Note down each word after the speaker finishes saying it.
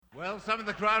some of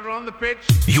the crowd are on the pitch.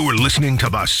 You're listening to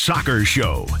The Soccer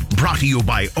Show, brought to you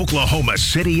by Oklahoma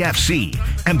City FC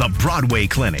and the Broadway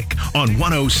Clinic on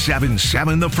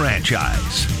 107.7 The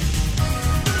Franchise.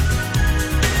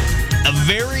 A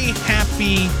very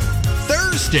happy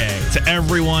Thursday to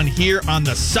everyone here on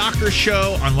The Soccer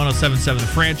Show on 107.7 The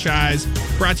Franchise.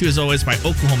 Brought to you as always by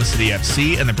Oklahoma City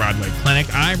FC and the Broadway Clinic.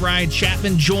 I'm Ryan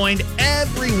Chapman, joined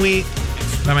every week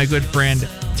by my good friend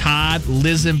Todd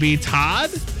Lisenby. Todd,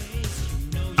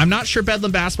 I'm not sure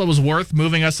Bedlam basketball was worth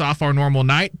moving us off our normal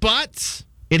night, but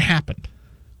it happened.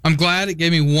 I'm glad it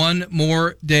gave me one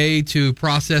more day to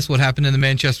process what happened in the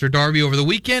Manchester Derby over the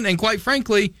weekend, and quite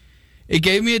frankly, it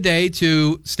gave me a day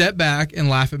to step back and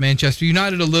laugh at Manchester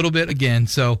United a little bit again,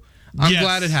 so I'm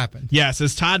glad it happened. Yes,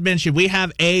 as Todd mentioned, we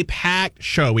have a packed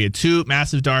show. We had two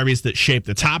massive derbies that shaped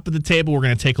the top of the table. We're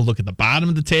going to take a look at the bottom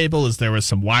of the table as there was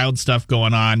some wild stuff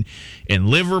going on in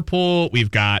Liverpool. We've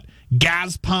got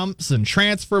gas pumps and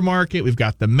transfer market. We've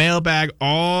got the mailbag,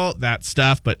 all that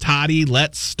stuff. But Toddy,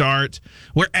 let's start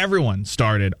where everyone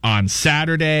started on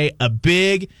Saturday. A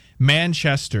big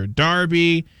Manchester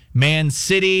derby. Man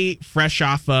City, fresh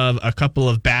off of a couple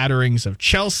of batterings of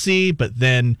Chelsea, but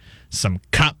then some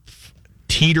cup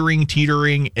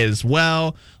teetering as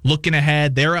well. Looking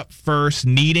ahead, they're up first,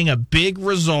 needing a big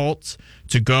result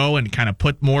to go and kind of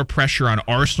put more pressure on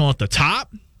Arsenal at the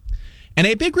top. And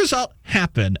a big result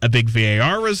happened, a big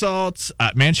VAR result.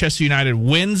 Manchester United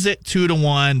wins it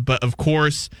 2-1, but of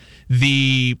course,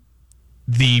 the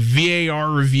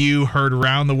VAR review heard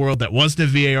around the world, that wasn't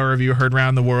a VAR review heard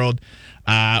around the world.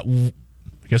 I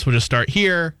guess we'll just start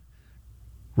here.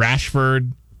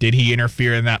 Rashford, did he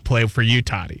interfere in that play for you,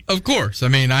 Toddy? Of course. I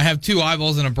mean, I have two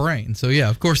eyeballs and a brain, so yeah,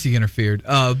 of course he interfered.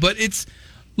 But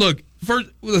let's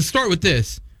start with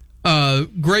this.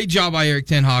 Great job by Erik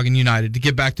ten Hag and United to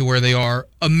get back to where they are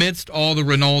amidst all the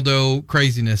Ronaldo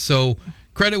craziness. So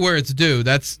credit where it's due.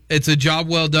 It's a job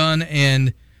well done,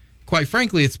 and quite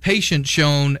frankly, it's patience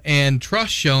shown and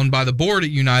trust shown by the board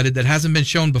at United that hasn't been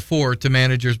shown before to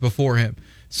managers before him.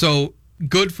 So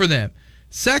good for them.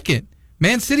 Second,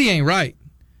 Man City ain't right.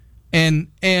 And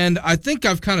I think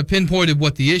I've kind of pinpointed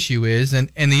what the issue is, and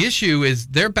the issue is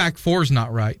their back four is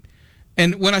not right.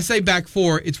 And when I say back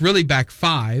four, it's really back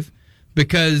five,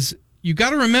 because you got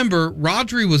to remember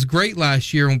Rodri was great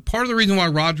last year, and part of the reason why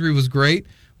Rodri was great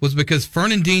was because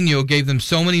Fernandinho gave them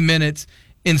so many minutes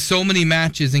in so many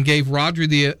matches and gave Rodri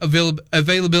the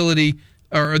availability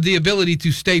or the ability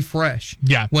to stay fresh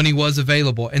when he was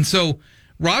available. And so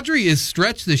Rodri is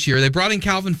stretched this year. They brought in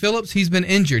Calvin Phillips. He's been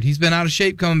injured. He's been out of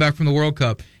shape coming back from the World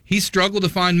Cup. He's struggled to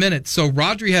find minutes, so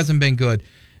Rodri hasn't been good.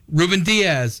 Ruben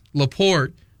Diaz,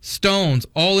 Laporte, Stones,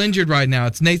 all injured right now.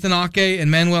 It's Nathan Ake and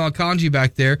Manuel Akanji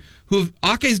back there.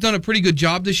 Ake's done a pretty good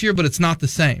job this year, but it's not the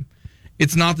same.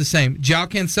 It's not the same. João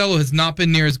Cancelo has not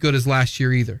been near as good as last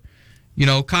year either. You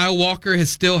know, Kyle Walker has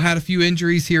still had a few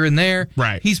injuries here and there.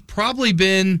 Right. He's probably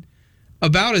been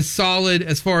about as solid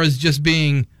as far as just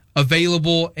being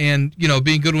available and, you know,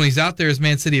 being good when he's out there as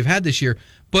Man City have had this year.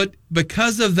 But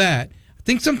because of that, I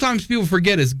think sometimes people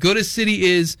forget, as good as City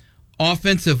is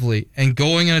offensively and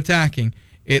going and attacking,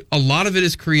 a lot of it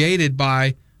is created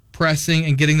by pressing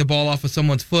and getting the ball off of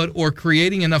someone's foot or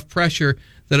creating enough pressure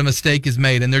that a mistake is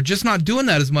made. And they're just not doing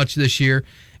that as much this year.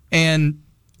 And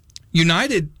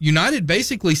United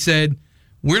basically said,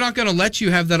 we're not going to let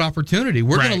you have that opportunity.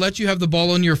 We're going to let you have the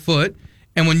ball on your foot,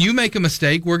 and when you make a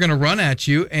mistake, we're going to run at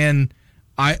you. And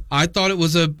I thought it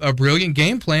was a brilliant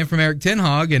game plan from Erik ten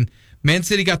Hag, and Man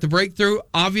City got the breakthrough.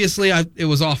 Obviously, it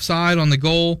was offside on the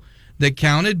goal that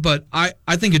counted, but I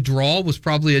think a draw was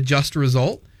probably a just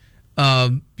result.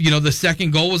 The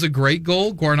second goal was a great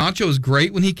goal. Garnacho was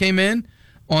great when he came in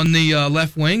on the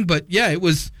left wing, but yeah,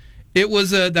 that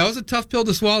was a tough pill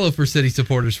to swallow for City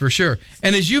supporters for sure.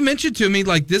 And as you mentioned to me,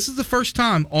 like, this is the first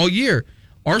time all year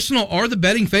Arsenal are the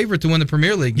betting favorite to win the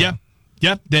Premier League now.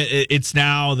 Yeah. It's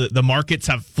now the markets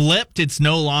have flipped. It's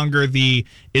no longer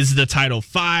is the title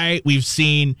fight. We've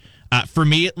seen, for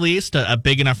me at least, a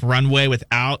big enough runway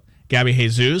without Gabby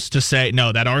Jesus to say,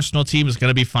 no, that Arsenal team is going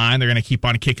to be fine. They're going to keep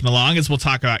on kicking along, as we'll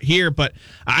talk about here. But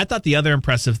I thought the other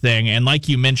impressive thing, and like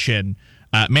you mentioned,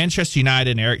 Manchester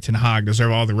United and Erik ten Hag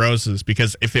deserve all the roses,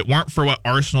 because if it weren't for what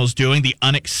Arsenal's doing, the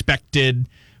unexpected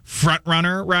front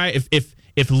runner, right?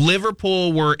 If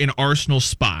Liverpool were in Arsenal's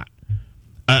spot,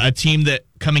 a team that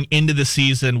coming into the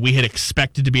season we had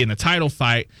expected to be in the title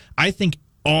fight, I think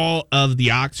all of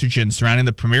the oxygen surrounding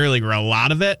the Premier League, or a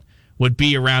lot of it, would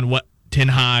be around what Ten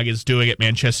Hag is doing at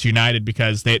Manchester United,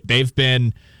 because they've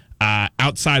been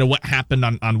outside of what happened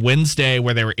on Wednesday,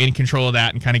 where they were in control of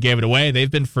that and kind of gave it away. They've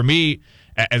been, for me,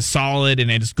 as solid and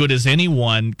as good as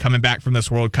anyone coming back from this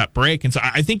World Cup break. And so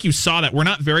I think you saw that we're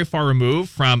not very far removed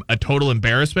from a total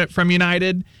embarrassment from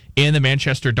United in the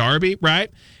Manchester derby,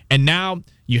 right? And now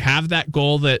you have that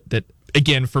goal that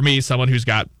again, for me, someone who's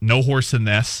got no horse in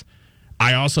this,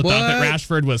 I also thought that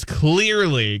Rashford was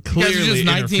clearly just 19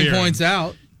 interfering. points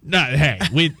out. No, hey,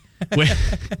 we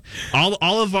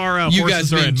all of our you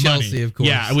horses guys are in Chelsea, money. Of course.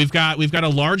 Yeah, we've got a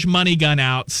large money gun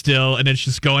out still, and it's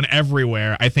just going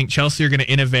everywhere. I think Chelsea are going to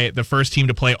innovate, the first team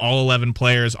to play all 11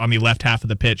 players on the left half of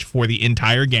the pitch for the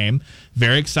entire game.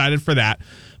 Very excited for that.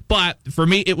 But for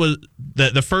me, it was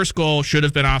the first goal should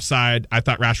have been offside. I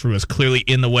thought Rashford was clearly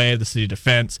in the way of the City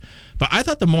defense. But I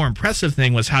thought the more impressive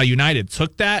thing was how United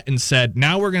took that and said,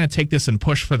 now we're going to take this and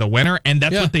push for the winner. And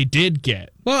that's what they did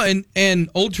get. Well, and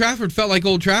Old Trafford felt like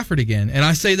Old Trafford again. And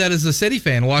I say that as a City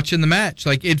fan watching the match.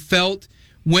 Like, it felt,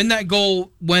 when that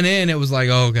goal went in, it was like,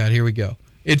 oh, God, here we go.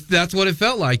 That's what it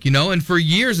felt like, And for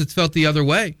years, it's felt the other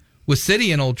way. With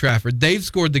City and Old Trafford, they've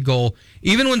scored the goal.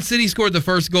 Even when City scored the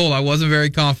first goal, I wasn't very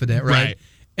confident, right?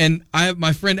 And I have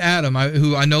my friend Adam,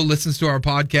 who I know listens to our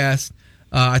podcast.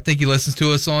 I think he listens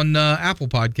to us on Apple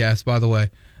Podcasts, by the way.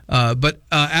 But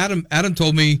Adam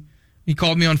told me, he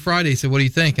called me on Friday. He said, "What do you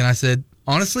think?" And I said,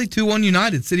 honestly, 2-1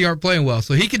 United. City aren't playing well,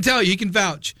 so he can tell you, he can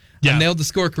vouch. I nailed the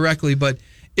score correctly, but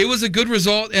it was a good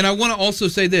result. And I want to also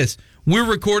say this: we're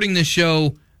recording this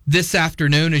show this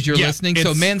afternoon as you're listening,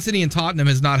 so Man City and Tottenham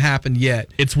has not happened yet.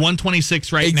 It's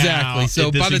 1:26 now. Exactly.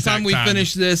 So by the time we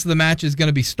finish this, the match is going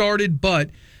to be started,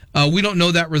 but we don't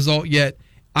know that result yet.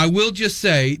 I will just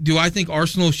say, do I think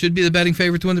Arsenal should be the betting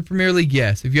favorite to win the Premier League?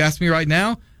 Yes. If you ask me right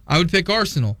now, I would pick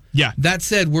Arsenal. Yeah. That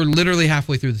said, we're literally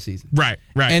halfway through the season. Right.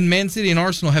 And Man City and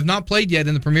Arsenal have not played yet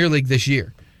in the Premier League this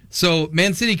year. So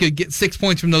Man City could get 6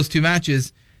 points from those two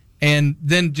matches, and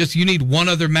then you need one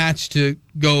other match to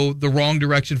go the wrong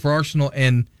direction for Arsenal,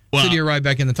 and City are right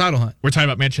back in the title hunt. We're talking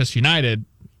about Manchester United.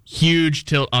 Huge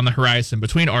tilt on the horizon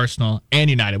between Arsenal and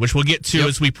United, which we'll get to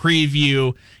as we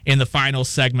preview in the final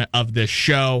segment of this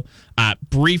show.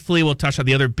 Briefly, we'll touch on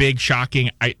the other big shocking,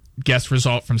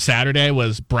 result from Saturday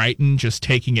was Brighton just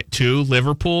taking it to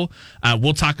Liverpool.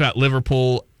 We'll talk about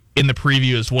Liverpool in the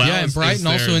preview as well. Yeah, and Brighton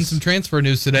also in some transfer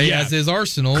news today, as is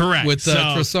Arsenal. Correct. With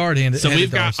Trossard handed. So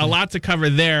we've got a lot to cover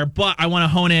there, but I want to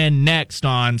hone in next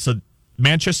on,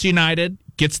 Manchester United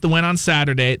gets the win on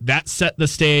Saturday. That set the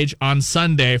stage on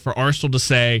Sunday for Arsenal to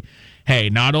say, hey,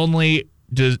 not only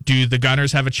do the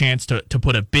Gunners have a chance to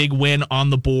put a big win on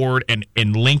the board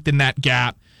and lengthen that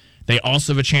gap, they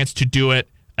also have a chance to do it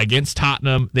against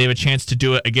Tottenham. They have a chance to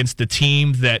do it against the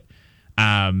team that,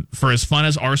 for as fun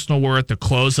as Arsenal were at the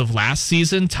close of last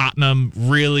season, Tottenham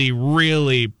really,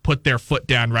 really put their foot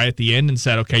down right at the end and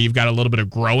said, okay, you've got a little bit of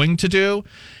growing to do,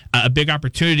 a big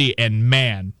opportunity, and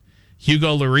man,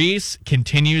 Hugo Lloris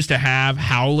continues to have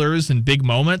howlers and big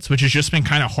moments, which has just been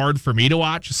kind of hard for me to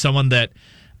watch. Someone that,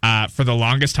 for the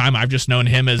longest time, I've just known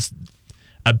him as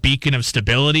a beacon of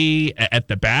stability at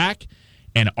the back.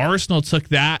 And Arsenal took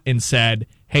that and said,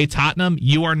 hey, Tottenham,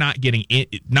 you are not getting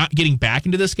back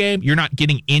into this game. You're not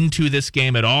getting into this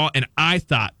game at all. And I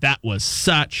thought that was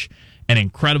such an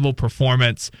incredible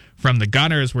performance from the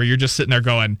Gunners, where you're just sitting there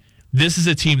going, this is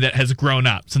a team that has grown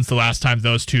up since the last time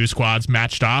those two squads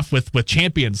matched off with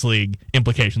Champions League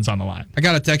implications on the line. I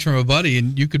got a text from a buddy,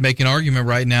 and you could make an argument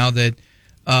right now that,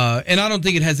 and I don't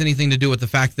think it has anything to do with the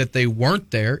fact that they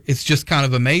weren't there. It's just kind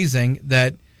of amazing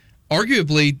that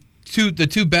arguably the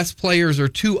two best players, or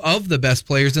two of the best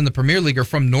players in the Premier League, are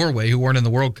from Norway who weren't in the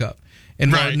World Cup. And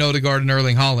Martin Odegaard and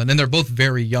Erling Haaland. And they're both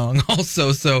very young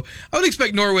also. So I would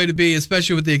expect Norway to be,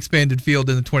 especially with the expanded field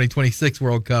in the 2026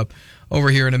 World Cup over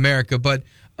here in America. But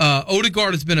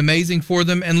Odegaard has been amazing for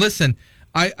them. And listen,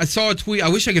 I saw a tweet. I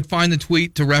wish I could find the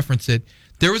tweet to reference it.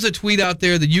 There was a tweet out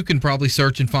there that you can probably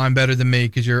search and find better than me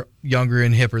because you're younger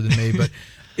and hipper than me. But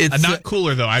it's not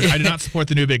cooler, though. I do not support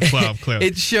the new Big 12, clearly.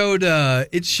 It showed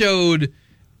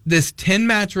this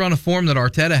 10-match run of form that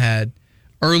Arteta had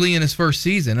early in his first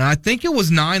season. And I think it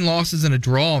was 9 losses and a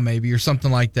draw, maybe, or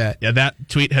something like that. Yeah, that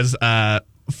tweet has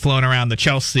flown around the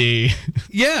Chelsea.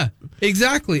 Yeah,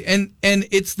 exactly. And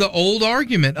it's the old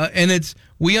argument. And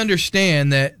we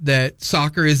understand that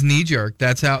soccer is knee-jerk.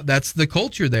 That's the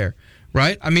culture there,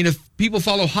 right? I mean, if people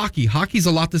follow hockey's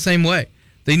a lot the same way.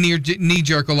 They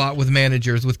knee-jerk a lot with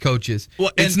managers, with coaches. Well,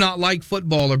 it's not like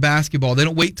football or basketball. They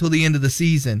don't wait till the end of the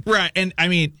season. Right, and I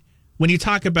mean, when you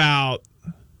talk about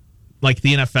like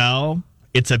the NFL,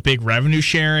 it's a big revenue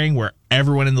sharing where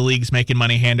everyone in the league's making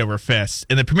money hand over fist.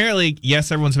 In the Premier League,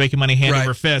 yes, everyone's making money hand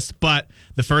over fist, but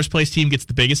the first place team gets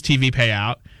the biggest TV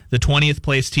payout. The 20th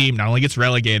place team not only gets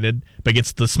relegated, but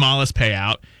gets the smallest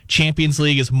payout. Champions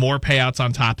League is more payouts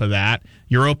on top of that.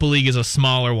 Europa League is a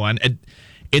smaller one.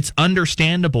 It's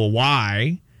understandable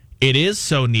why it is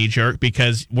so knee-jerk,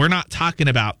 because we're not talking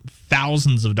about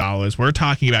thousands of dollars. We're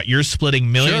talking about you're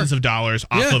splitting millions of dollars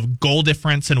off of goal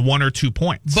difference and 1 or 2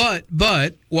 points.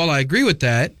 But while I agree with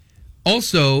that,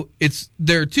 also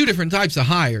there are two different types of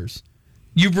hires.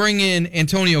 You bring in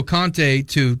Antonio Conte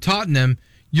to Tottenham,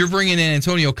 you're bringing in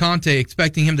Antonio Conte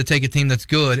expecting him to take a team that's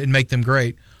good and make them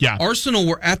great. Yeah. Arsenal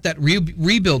were at that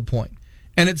rebuild point.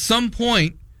 And at some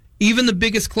point, even the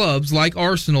biggest clubs like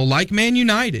Arsenal, like Man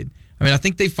United, I mean, I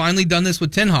think they've finally done this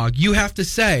with Ten Hag. You have to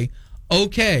say,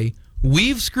 okay,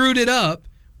 we've screwed it up.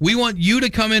 We want you to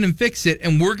come in and fix it,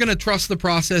 and we're going to trust the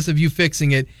process of you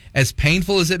fixing it, as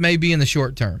painful as it may be in the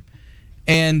short term.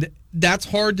 And that's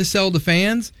hard to sell to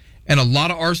fans, and a lot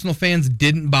of Arsenal fans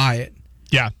didn't buy it.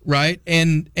 Yeah. Right?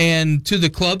 And to the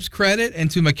club's credit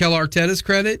and to Mikel Arteta's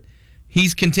credit,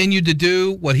 he's continued to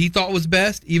do what he thought was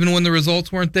best, even when the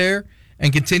results weren't there,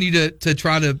 and continue to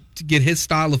try to get his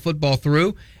style of football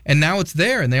through. And now it's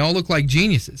there, and they all look like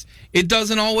geniuses. It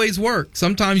doesn't always work.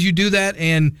 Sometimes you do that,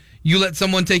 and you let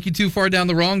someone take you too far down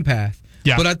the wrong path.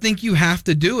 Yeah. But I think you have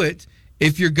to do it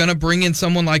if you're going to bring in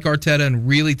someone like Arteta and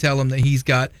really tell him that he's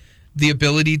got the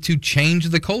ability to change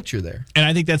the culture there. And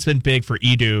I think that's been big for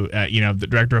Edu, the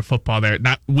director of football there.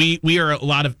 We are a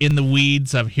lot of in the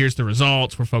weeds of here's the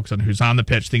results. We're focused on who's on the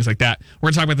pitch, things like that. We're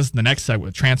going to talk about this in the next segment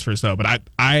with transfers, though. But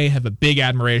I have a big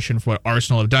admiration for what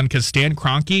Arsenal have done, because Stan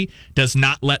Kroenke does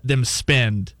not let them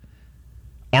spend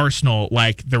Arsenal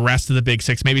like the rest of the big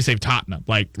six, maybe save Tottenham.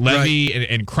 Like Levy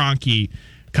and Kroenke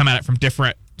come at it from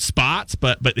different spots,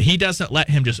 but he doesn't let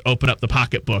him just open up the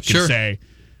pocketbook and say,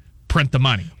 print the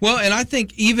money. Well, and I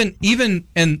think even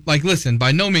and like, listen,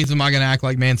 by no means am I going to act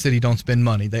like Man City don't spend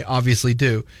money. They obviously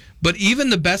do. But even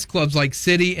the best clubs like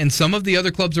City and some of the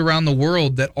other clubs around the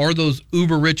world that are those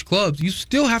uber rich clubs, you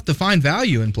still have to find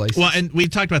value in places. Well, and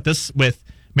we've talked about this with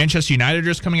Manchester United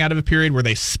just coming out of a period where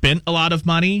they spent a lot of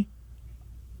money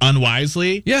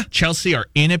unwisely. Yeah. Chelsea are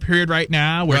in a period right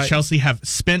now where Chelsea have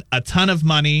spent a ton of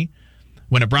money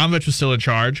when Abramovich was still in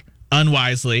charge,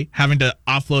 unwisely, having to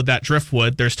offload that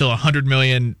driftwood. There's still a £100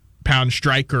 million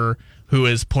striker who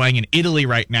is playing in Italy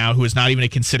right now, who is not even a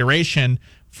consideration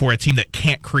for a team that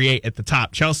can't create at the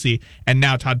top, Chelsea. And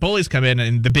now Todd Bowley's come in,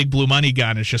 and the big blue money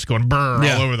gun is just going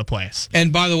all over the place.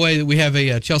 And by the way, we have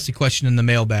a Chelsea question in the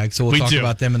mailbag, so we'll talk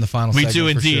about them in the final segment. We do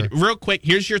indeed. Sure. Real quick,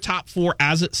 here's your top four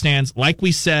as it stands. Like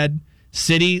we said,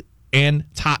 City and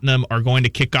Tottenham are going to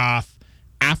kick off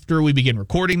after we begin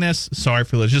recording this. Sorry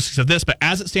for the logistics of this, but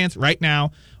as it stands right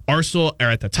now, Arsenal are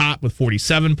at the top with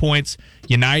 47 points.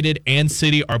 United and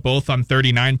City are both on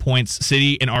 39 points.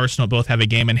 City and Arsenal both have a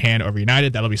game in hand over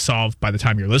United. That'll be solved by the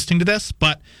time you're listening to this,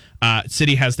 but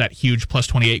City has that huge plus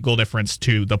 28 goal difference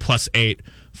to the plus 8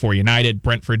 for United.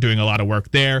 Brentford doing a lot of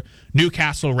work there.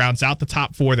 Newcastle rounds out the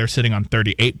top four. They're sitting on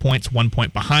 38 points, 1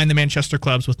 point behind the Manchester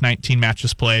clubs with 19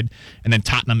 matches played, and then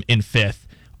Tottenham in fifth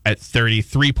at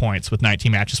 33 points with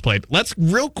 19 matches played. Let's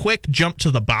real quick jump to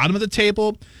the bottom of the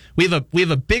table. We have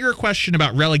a bigger question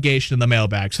about relegation in the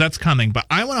mailbag, so that's coming. But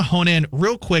I want to hone in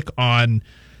real quick on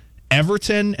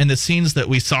Everton and the scenes that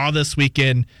we saw this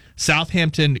weekend.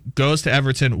 Southampton goes to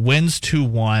Everton, wins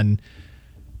 2-1.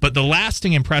 But the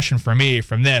lasting impression for me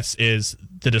from this is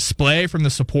the display from the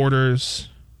supporters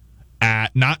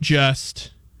at not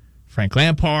just Frank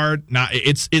Lampard,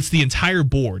 it's the entire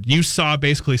board. You saw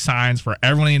basically signs for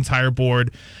everyone in the entire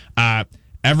board.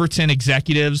 Everton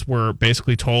executives were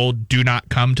basically told, do not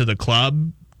come to the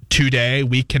club today.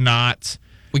 We can't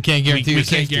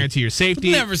guarantee your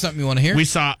safety. Never something you want to hear. We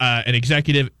saw an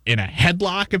executive in a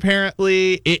headlock,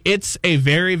 apparently. It's a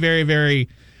very, very, very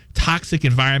toxic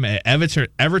environment at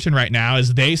Everton right now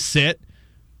as they sit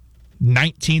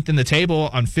 19th in the table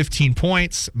on 15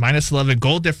 points, minus 11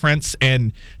 goal difference.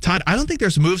 And Todd, I don't think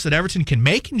there's moves that Everton can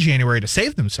make in January to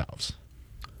save themselves.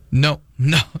 No.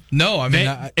 I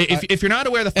mean, if you're not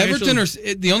aware of the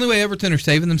financial... the only way Everton are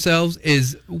saving themselves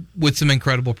is with some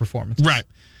incredible performances. Right.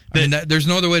 There's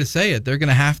no other way to say it. They're going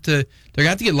to have to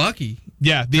get lucky.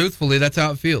 Yeah. Truthfully, that's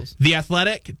how it feels. The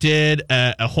Athletic did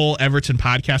a whole Everton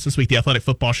podcast this week. The Athletic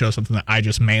Football Show, something that I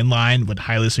just mainline, would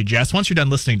highly suggest. Once you're done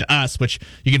listening to us, which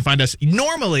you can find us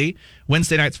normally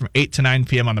Wednesday nights from 8 to 9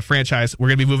 p.m. on the franchise, we're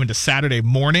going to be moving to Saturday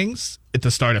mornings at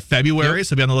the start of February,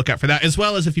 so be on the lookout for that. As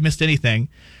well as if you missed anything,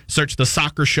 search The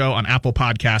Soccer Show on Apple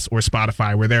Podcasts or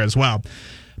Spotify. We're there as well.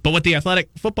 But what the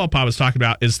Athletic Football Pod was talking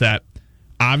about is that,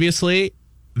 obviously,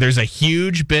 there's a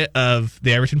huge bit of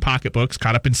the Everton pocketbooks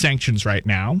caught up in sanctions right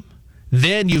now.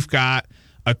 Then you've got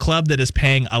a club that is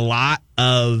paying a lot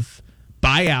of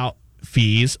buyout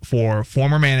fees for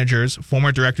former managers,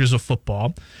 former directors of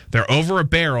football. They're over a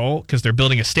barrel because they're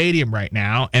building a stadium right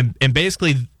now. And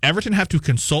basically, Everton have to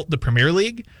consult the Premier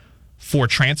League for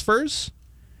transfers.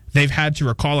 They've had to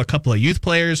recall a couple of youth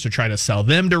players to try to sell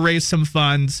them to raise some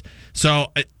funds.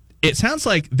 So it sounds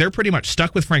like they're pretty much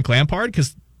stuck with Frank Lampard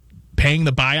because paying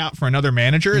the buyout for another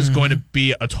manager is going to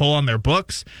be a toll on their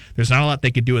books. There's not a lot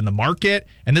they could do in the market.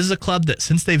 And this is a club that,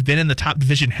 since they've been in the top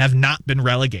division, have not been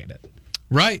relegated.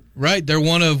 Right. They're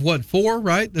one of, 4,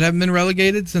 right, that haven't been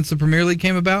relegated since the Premier League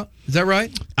came about? Is that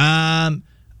right? I'm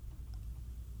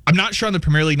not sure on the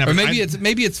Premier League number. Or maybe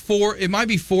it's 4. It might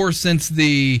be 4 since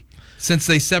they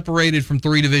separated from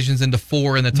 3 divisions into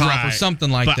 4 in the top, or something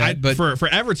like that. But for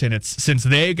Everton, it's since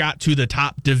they got to the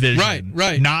top division.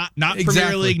 Right. Not exactly.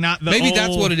 Premier League, not the Maybe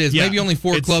that's what it is. Yeah. Maybe only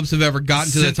 4 clubs have ever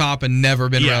gotten to the top and never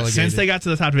been relegated. Since they got to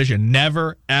the top division,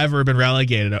 never, ever been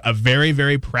relegated. A very,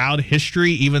 very proud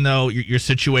history, even though you're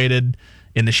situated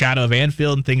in the shadow of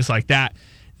Anfield and things like that.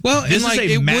 Well, this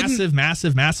is a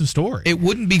massive story. It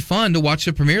wouldn't be fun to watch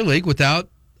the Premier League without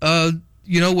a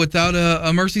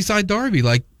Merseyside derby.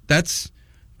 Like, that's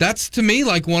to me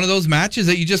like one of those matches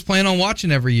that you just plan on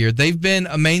watching every year. They've been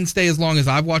a mainstay as long as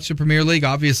I've watched the Premier League,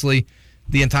 obviously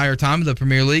the entire time of the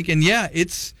Premier League. And yeah,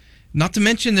 it's not to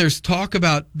mention there's talk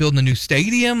about building a new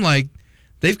stadium. Like,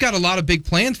 they've got a lot of big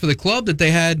plans for the club that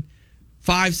they had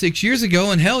 5-6 years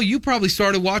ago. And hell, you probably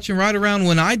started watching right around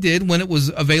when I did, when it was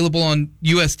available on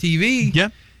US TV. Yeah.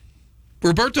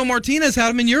 Roberto Martinez had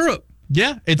them in Europe.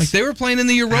 Yeah, like they were playing in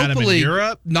the Europa League,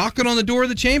 knocking on the door of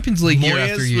the Champions League year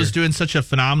after year. Moyes was doing such a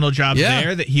phenomenal job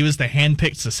there that he was the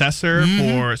hand-picked successor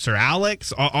for Sir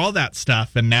Alex, all that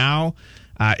stuff. And now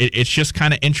it's just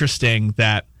kind of interesting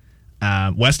that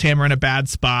West Ham are in a bad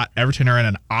spot, Everton are in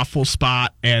an awful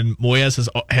spot, and Moyes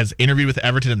has interviewed with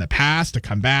Everton in the past to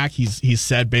come back. He's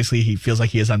said basically he feels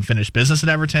like he has unfinished business at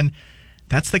Everton.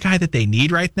 That's the guy that they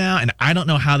need right now, and I don't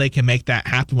know how they can make that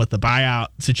happen with the buyout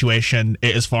situation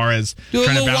as far as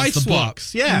trying to balance the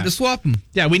books. Yeah, to swap them.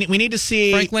 Yeah, we need to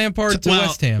see Frank Lampard to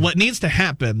West Ham. What needs to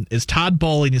happen is Todd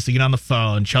Bowley needs to get on the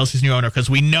phone, Chelsea's new owner, because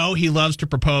we know he loves to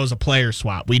propose a player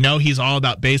swap. We know he's all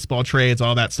about baseball trades,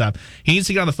 all that stuff. He needs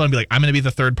to get on the phone and be like, I'm going to be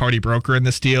the third-party broker in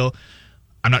this deal.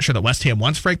 I'm not sure that West Ham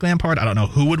wants Frank Lampard. I don't know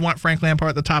who would want Frank Lampard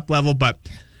at the top level, but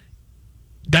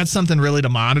that's something really to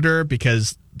monitor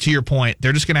because, to your point,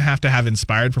 they're just going to have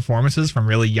inspired performances from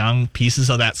really young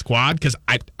pieces of that squad because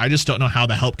I just don't know how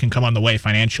the help can come on the way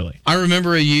financially. I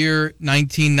remember a year,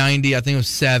 1990, I think it was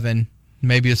 7,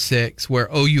 maybe a 6, where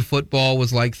OU football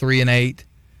was like 3-8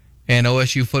 and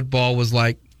OSU football was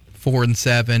like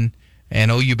 4-7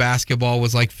 and OU basketball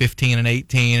was like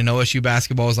 15-18 and OSU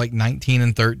basketball was like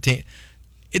 19-13.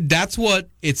 That's what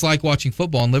it's like watching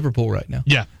football in Liverpool right now.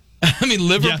 Yeah. I mean,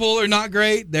 Liverpool are not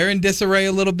great. They're in disarray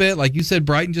a little bit. Like you said,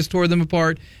 Brighton just tore them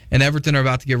apart, and Everton are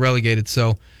about to get relegated.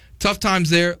 So, tough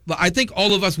times there. I think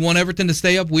all of us want Everton to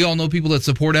stay up. We all know people that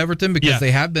support Everton because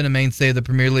they have been a mainstay of the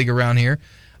Premier League around here.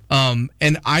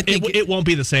 And I think it won't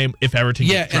be the same if Everton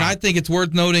gets dropped. And I think it's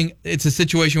worth noting it's a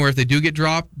situation where if they do get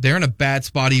dropped, they're in a bad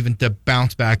spot even to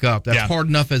bounce back up. That's hard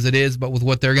enough as it is, but with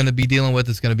what they're going to be dealing with,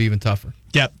 it's going to be even tougher.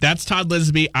 Yep, that's Todd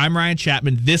Lisby. I'm Ryan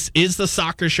Chapman. This is the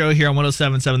Soccer Show here on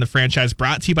 107.7 The Franchise,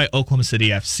 brought to you by Oklahoma City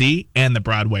FC and the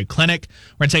Broadway Clinic.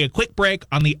 We're going to take a quick break.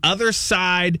 On the other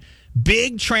side,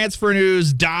 big transfer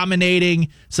news dominating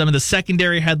some of the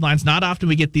secondary headlines. Not often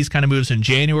we get these kind of moves in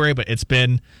January, but it's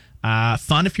been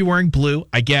fun if you're wearing blue,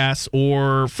 I guess,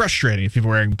 or frustrating if you're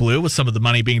wearing blue with some of the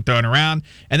money being thrown around.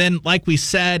 And then, like we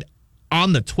said,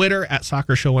 on the Twitter at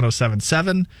Soccer Show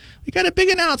 107.7, we got a big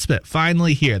announcement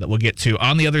finally here that we'll get to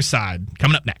on the other side.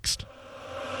 Coming up next.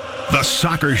 The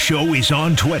Soccer Show is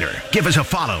on Twitter. Give us a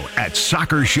follow at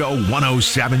Soccer Show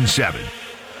 1077.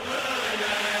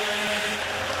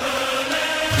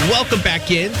 Welcome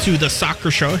back into the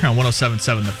Soccer Show here on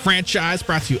 107.7 The Franchise,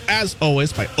 brought to you as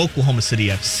always by Oklahoma City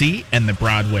FC and the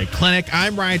Broadway Clinic.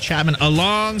 I'm Ryan Chapman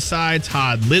alongside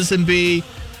Todd Lisenby.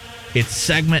 It's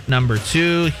segment number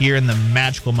 2 here in the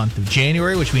magical month of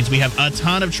January, which means we have a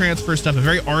ton of transfer stuff, a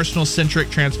very Arsenal-centric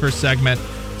transfer segment,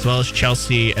 as well as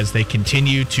Chelsea as they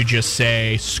continue to just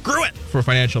say, screw it for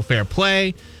financial fair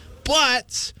play.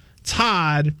 But,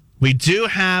 Todd, we do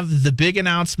have the big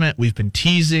announcement. We've been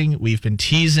teasing.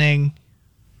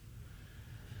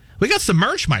 We got some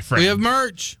merch, my friend. We have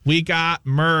merch. We got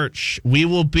merch. We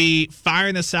will be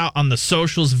firing this out on the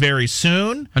socials very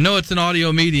soon. I know it's an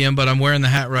audio medium, but I'm wearing the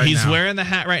hat right now. He's wearing the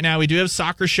hat right now. We do have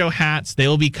Soccer Show hats. They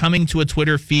will be coming to a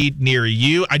Twitter feed near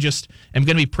you. I just am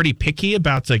going to be pretty picky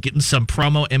about getting some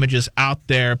promo images out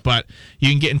there, but you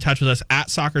can get in touch with us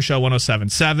at Soccer Show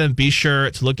 1077. Be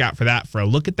sure to look out for that for a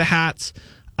look at the hats.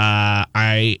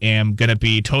 I am going to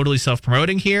be totally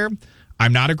self-promoting here.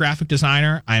 I'm not a graphic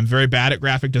designer. I'm very bad at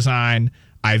graphic design.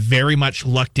 I very much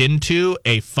lucked into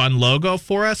a fun logo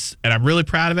for us, and I'm really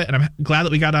proud of it, and I'm glad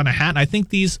that we got on a hat, and I think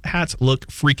these hats look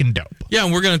freaking dope. Yeah,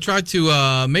 and we're going to try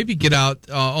to maybe get out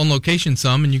on location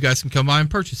some, and you guys can come by and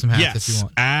purchase some hats if you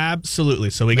want.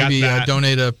 Absolutely. So we got that.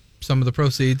 Donate some of the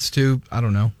proceeds to, I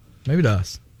don't know, maybe to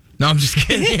us. No, I'm just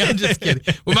kidding. I'm just kidding.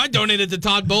 We might donate it to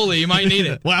Todd Bowley. He might need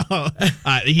it. Well,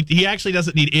 he actually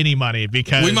doesn't need any money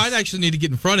because... We might actually need to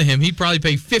get in front of him. He'd probably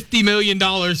pay $50 million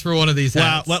for one of these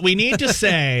hats. Well, what we need to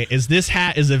say is this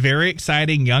hat is a very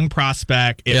exciting young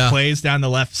prospect. It plays down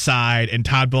the left side, and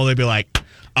Todd Bowley would be like,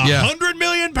 100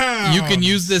 million pounds. You can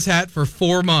use this hat for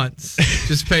 4 months.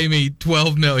 Just pay me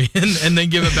 $12 million and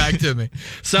then give it back to me.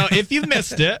 So if you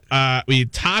missed it, we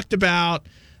talked about...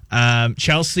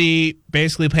 Chelsea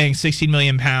basically paying £16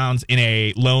 million in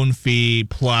a loan fee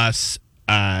plus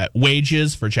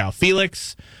wages for João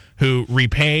Felix, who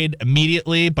repaid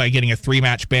immediately by getting a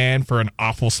 3-match ban for an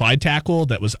awful slide tackle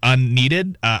that was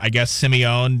unneeded. I guess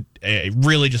Simeone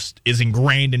really just is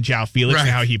ingrained in João Felix and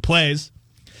how he plays.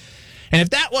 And if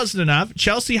that wasn't enough,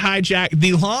 Chelsea hijacked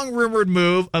the long-rumored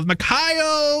move of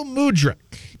Mikhailo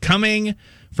Mudryk coming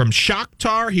from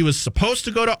Shakhtar. He was supposed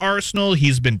to go to Arsenal.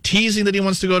 He's been teasing that he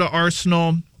wants to go to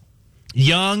Arsenal.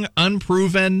 Young,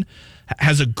 unproven,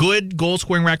 has a good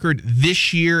goal-scoring record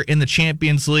this year in the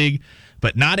Champions League,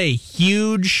 but not a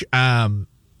huge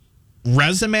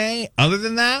resume other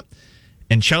than that.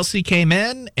 And Chelsea came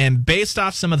in, and based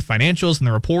off some of the financials and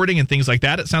the reporting and things like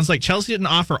that, it sounds like Chelsea didn't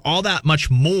offer all that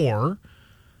much more,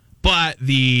 but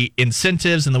the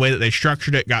incentives and the way that they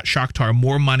structured it got Shakhtar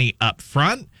more money up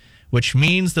front, which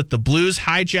means that the Blues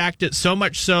hijacked it so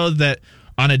much so that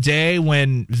on a day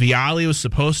when Vialli was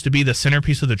supposed to be the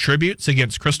centerpiece of the tributes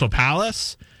against Crystal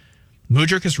Palace,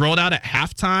 Mudryk is rolled out at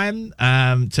halftime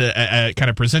to kind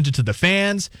of present it to the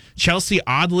fans. Chelsea,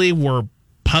 oddly, were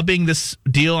pubbing this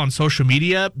deal on social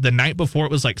media the night before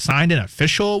it was like signed and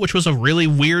official, which was a really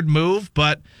weird move.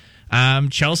 But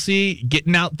Chelsea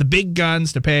getting out the big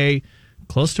guns to pay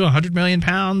close to £100 million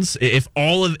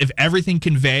if everything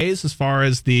conveys as far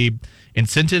as the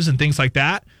incentives and things like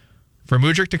that for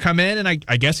Mudryk to come in, and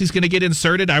I guess he's going to get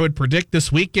inserted. I would predict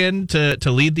this weekend to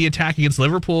lead the attack against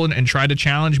Liverpool and try to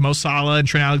challenge Mo Salah and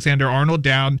Trent Alexander-Arnold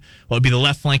down what would be the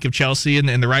left flank of Chelsea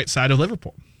and the right side of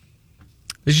Liverpool.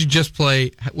 They should just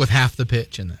play with half the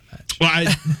pitch in that match.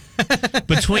 Well,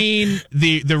 between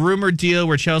the rumored deal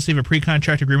where Chelsea have a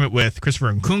pre-contract agreement with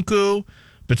Christopher Nkunku,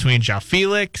 between João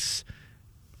Felix,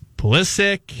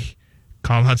 Pulisic,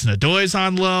 Callum Hudson-Odoi's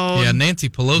on loan. Yeah, Nancy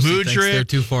Pelosi thinks they're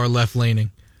too far left-leaning.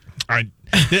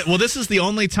 Well, this is the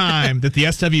only time that the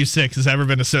SW6 has ever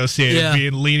been associated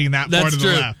being leaning that far to the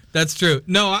left. That's true.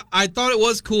 No, I thought it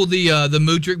was cool, the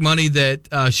Mudryk money that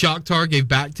Shakhtar gave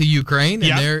back to Ukraine,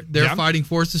 and their fighting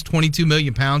forces, £22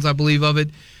 million, I believe, of it,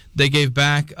 they gave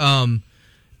back.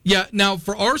 Now,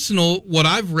 for Arsenal, what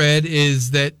I've read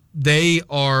is that they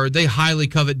highly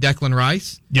covet Declan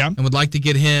Rice and would like to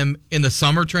get him in the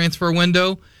summer transfer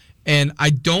window. And I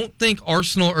don't think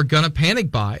Arsenal are going to panic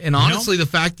buy. And honestly, the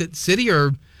fact that City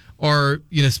are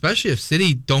especially if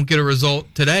City don't get a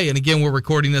result today, and again, we're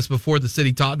recording this before the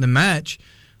City-Tottenham match,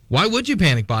 why would you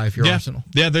panic buy if you're Arsenal?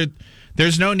 Yeah,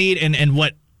 there's no need. And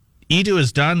what Edu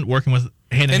has done working with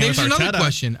hand-in-hand with Arteta. And there's another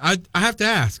question I have to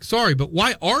ask. Sorry, but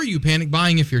why are you panic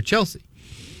buying if you're Chelsea?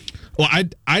 Well,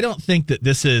 I don't think that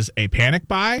this is a panic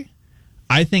buy.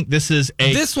 I think this is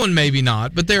This one maybe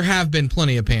not, but there have been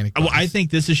plenty of panic buys. Well, I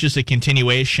think this is just a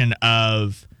continuation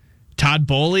of Todd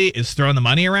Bowley is throwing the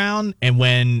money around, and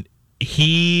when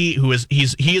he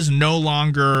is no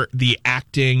longer the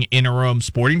acting interim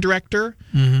sporting director.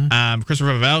 Mm-hmm.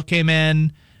 Christopher Vavell came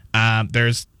in. I'm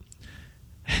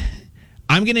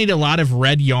going to need a lot of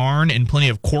red yarn and plenty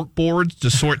of cork boards to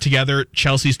sort together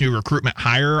Chelsea's new recruitment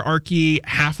hierarchy.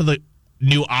 Half of the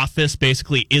new office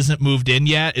basically isn't moved in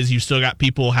yet, as you've still got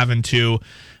people having to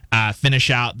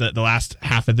finish out the last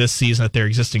half of this season at their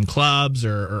existing clubs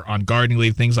or on gardening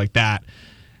leave, things like that.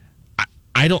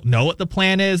 I don't know what the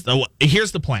plan is.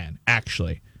 Here's the plan,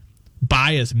 actually.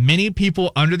 Buy as many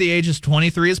people under the age of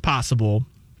 23 as possible.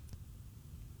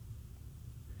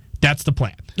 That's the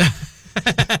plan.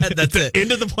 That's it.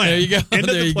 End of the plan. There you go.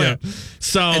 There you go.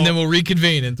 So, and then we'll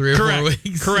reconvene in 3 or 4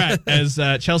 weeks. Correct. As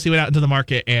Chelsea went out into the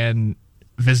market and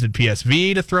visited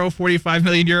PSV to throw 45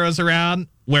 million euros around,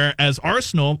 whereas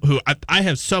Arsenal, who I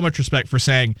have so much respect for,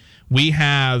 saying we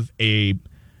have a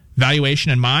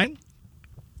valuation in mind,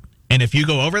 and if you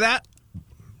go over that,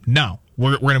 no.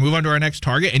 We're going to move on to our next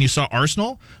target. And you saw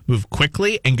Arsenal move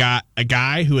quickly and got a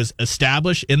guy who is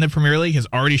established in the Premier League, has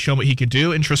already shown what he could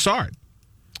do in Trossard.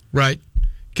 Right.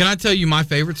 Can I tell you my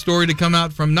favorite story to come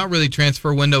out from, not really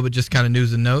transfer window, but just kind of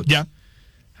news and notes? Yeah.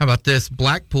 How about this?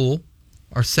 Blackpool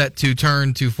are set to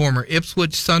turn to former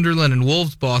Ipswich, Sunderland, and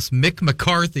Wolves boss Mick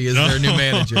McCarthy as their new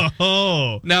manager.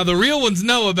 Now, the real ones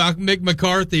know about Mick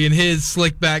McCarthy and his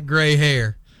slick back gray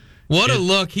hair. What a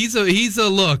look. He's a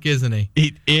look, isn't he?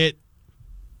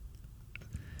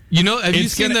 You know, have you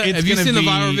seen the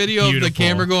viral video beautiful. of the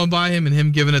camera going by him and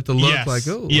him giving it the look like,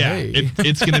 oh, yeah, hey.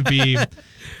 It's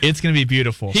gonna be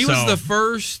beautiful. He was the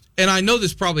first, and I know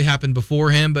this probably happened before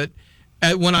him, but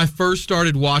when I first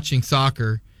started watching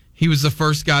soccer, he was the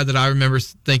first guy that I remember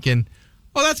thinking,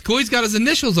 oh, that's cool. He's got his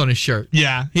initials on his shirt.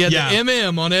 Yeah, he had the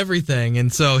MM on everything,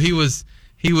 and so he was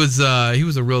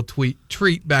a real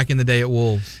treat back in the day at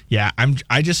Wolves. Yeah,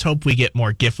 I just hope we get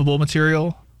more GIFable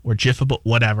material or GIFable,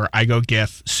 whatever. I go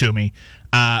GIF, sue me,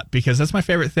 because that's my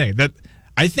favorite thing. That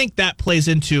I think that plays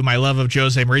into my love of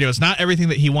Jose Mourinho. It's not everything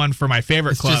that he won for my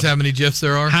favorite club. It's just how many GIFs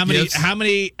there are. How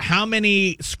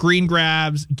many screen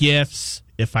grabs, GIFs?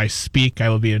 If I speak, I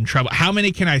will be in trouble. How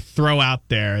many can I throw out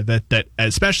there that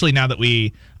especially now that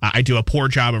I do a poor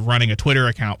job of running a Twitter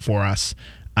account for us,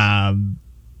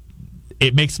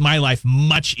 it makes my life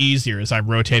much easier as I'm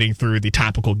rotating through the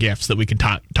topical GIFs that we can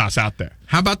toss out there.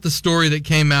 How about the story that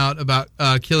came out about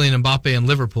Kylian Mbappe in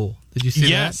Liverpool? Did you see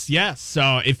that? Yes.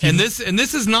 So this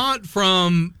is not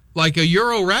from like a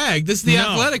Euro rag. This is the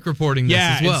Athletic reporting this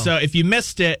as well. And so if you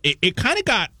missed it, it kind of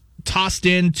got tossed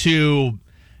into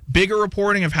bigger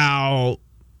reporting of how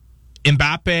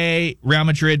Mbappe, Real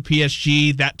Madrid,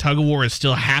 PSG, that tug of war is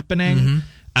still happening.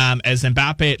 Mm-hmm. As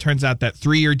Mbappe, it turns out that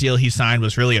 3-year deal he signed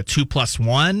was really a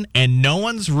 2+1, and no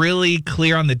one's really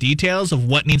clear on the details of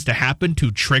what needs to happen to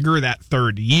trigger that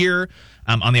third year.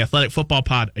 On the Athletic Football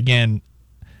Pod, again,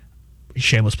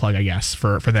 shameless plug, I guess,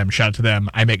 for them. Shout out to them.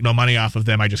 I make no money off of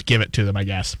them. I just give it to them, I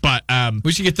guess. But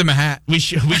we should get them a hat. We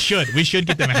should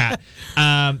get them a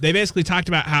hat. They basically talked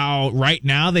about how right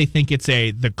now they think it's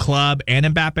the club and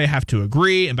Mbappe have to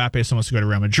agree. Mbappe still wants to go to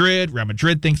Real Madrid. Real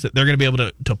Madrid thinks that they're going to be able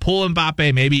to pull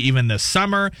Mbappe maybe even this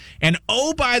summer. And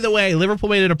oh, by the way, Liverpool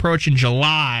made an approach in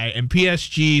July, and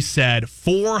PSG said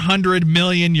 400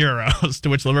 million euros, to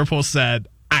which Liverpool said,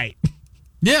 aight.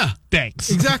 Yeah. Thanks.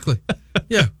 Exactly.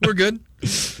 Yeah, we're good.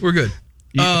 We're good.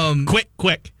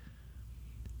 Quick.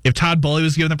 If Todd Bowley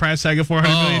was given the price tag of 400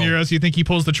 million euros, you think he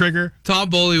pulls the trigger?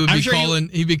 Todd Bowley would be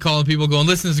he'd be calling people going,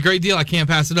 listen, it's a great deal. I can't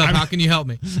pass it up. How can you help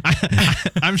me?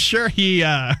 I'm sure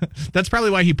that's probably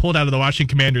why he pulled out of the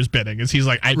Washington Commanders bidding, is he's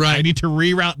like, I need to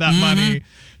reroute that money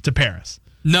to Paris.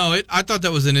 No, I thought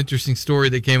that was an interesting story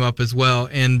that came up as well.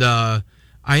 And I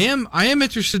am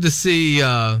interested to see,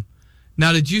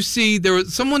 now, did you see,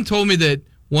 someone told me that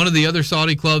one of the other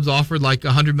Saudi clubs offered like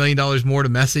 $100 million more to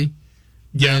Messi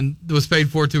than was paid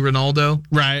for to Ronaldo.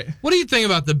 Right. What do you think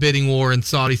about the bidding war in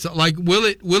Saudi? Like, will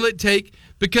it take?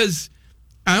 Because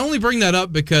I only bring that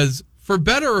up because, for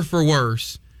better or for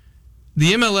worse,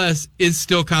 the MLS is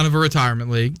still kind of a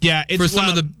retirement league. Yeah.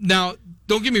 Now,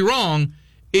 don't get me wrong.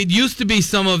 It used to be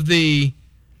some of the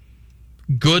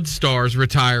good stars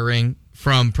retiring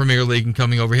from Premier League and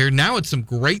coming over here. Now it's some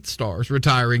great stars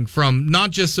retiring from not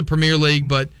just the Premier League,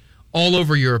 but all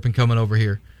over Europe and coming over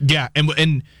here. Yeah,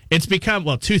 and it's become,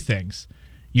 two things.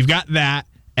 You've got that,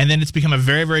 and then it's become a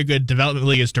very, very good development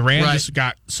league as Durant just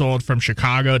got sold from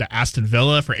Chicago to Aston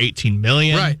Villa for $18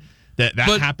 million. Right. That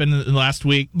happened in the last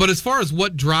week. But as far as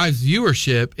what drives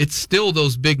viewership, it's still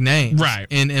those big names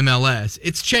in MLS.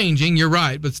 It's changing, you're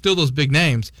right, but still those big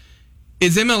names.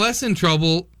 Is MLS in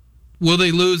trouble? Will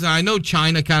they lose? I know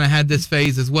China kind of had this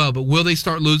phase as well, but will they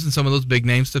start losing some of those big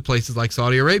names to places like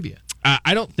Saudi Arabia?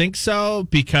 I don't think so,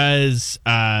 because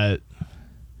Saudi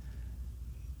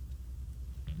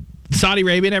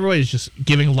Arabia and everybody is just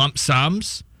giving lump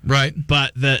sums. Right.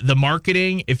 But the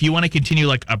marketing, if you want to continue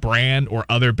like a brand or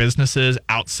other businesses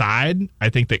outside, I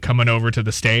think that coming over to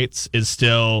the States is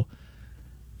still,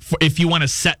 if you want to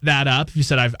set that up, if you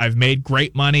said I've made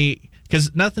great money,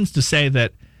 because nothing's to say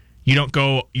that you don't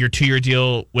go your 2-year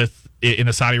deal in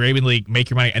the Saudi Arabian League,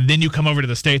 make your money, and then you come over to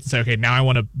the States and say, okay, now I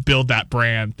want to build that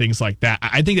brand, things like that.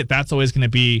 I think that's always going to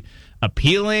be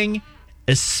appealing,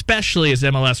 especially as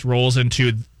MLS rolls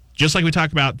into, just like we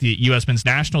talked about the U.S. men's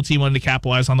national team wanting to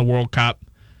capitalize on the World Cup,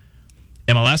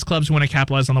 MLS clubs want to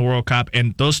capitalize on the World Cup,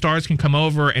 and those stars can come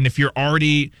over, and if Leo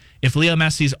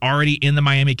Messi's already in the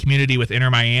Miami community with Inter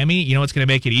Miami, you know what's going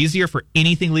to make it easier for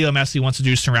anything Leo Messi wants to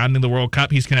do surrounding the World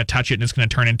Cup? He's going to touch it, and it's going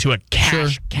to turn into a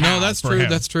cash cow. No, that's true. Him.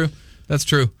 That's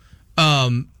true.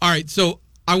 All right, so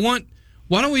why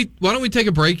don't we take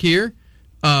a break here?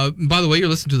 By the way, you're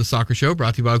listening to the Soccer Show,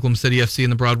 brought to you by Oklahoma City FC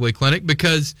and the Broadway Clinic,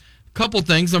 because couple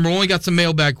things. Number one, we got some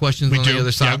mailbag questions on the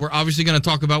other side. Yep. We're obviously going to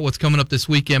talk about what's coming up this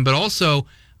weekend, but also,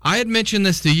 I had mentioned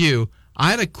this to you. I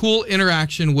had a cool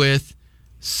interaction with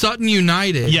Sutton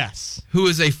United, Yes. who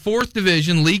is a 4th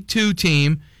Division League 2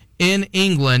 team in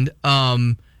England,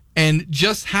 and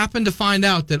just happened to find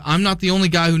out that I'm not the only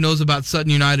guy who knows about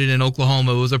Sutton United in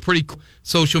Oklahoma. It was a pretty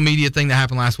social media thing that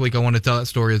happened last week. I want to tell that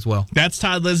story as well. That's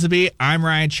Todd Lisby. I'm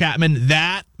Ryan Chapman.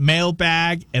 That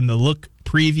mailbag and the look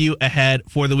preview ahead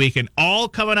for the weekend, all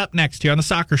coming up next here on the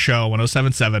Soccer Show,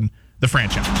 107.7 The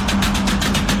Franchise.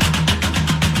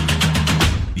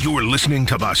 You're listening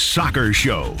to The Soccer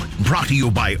Show, brought to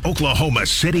you by Oklahoma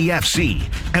City FC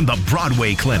and the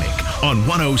Broadway Clinic on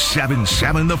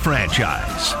 107.7 The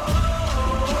Franchise.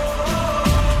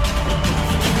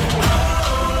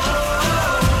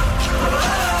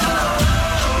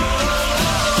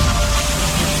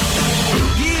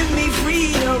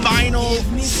 Final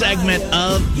segment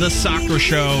of the Soccer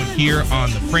Show here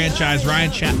on the Franchise.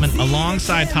 Ryan Chapman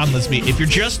alongside Todd Lisby. If you're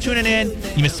just tuning in,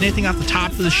 you missed anything off the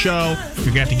top of the show, you're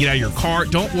going to have to get out of your car.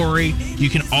 Don't worry. You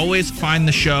can always find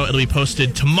the show. It'll be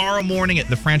posted tomorrow morning at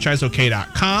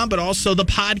thefranchiseok.com, but also the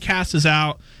podcast is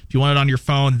out if you want it on your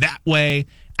phone. That way,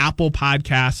 Apple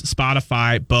Podcasts,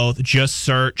 Spotify, both. Just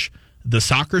search The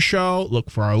Soccer Show. Look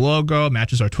for our logo.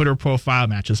 Matches our Twitter profile.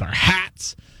 Matches our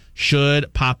hats.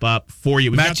 Should pop up for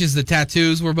you. Matches the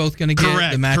tattoos we're both going to get.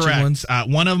 Correct, the matching correct. ones.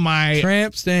 One of my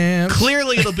Tramp stamps.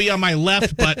 Clearly, it'll be on my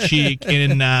left butt cheek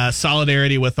in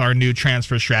solidarity with our new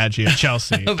transfer strategy at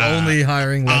Chelsea. Of only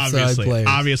hiring left side players.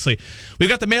 Obviously. We've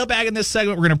got the mailbag in this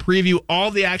segment. We're going to preview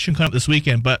all the action coming up this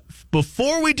weekend. But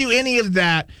before we do any of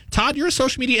that, Todd, you're a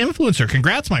social media influencer.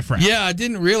 Congrats, my friend. Yeah, I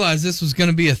didn't realize this was going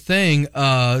to be a thing.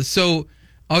 So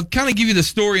I'll kind of give you the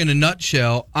story in a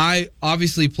nutshell. I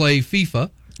obviously play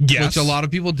FIFA. Yes. Which a lot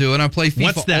of people do, and I play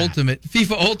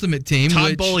FIFA Ultimate Team.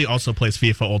 Todd Bowley also plays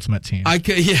FIFA Ultimate Team. I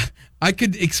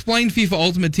could explain FIFA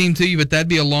Ultimate Team to you, but that'd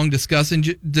be a long discussion.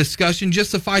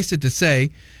 Just suffice it to say,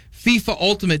 FIFA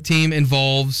Ultimate Team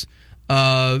involves,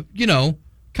 kind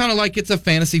of like it's a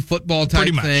fantasy football type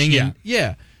Pretty much, thing.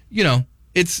 yeah. And,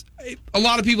 it's a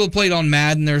lot of people have played on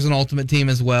Madden. There's an Ultimate Team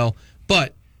as well,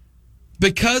 but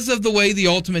because of the way the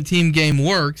Ultimate Team game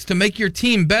works, to make your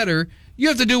team better, you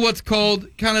have to do what's called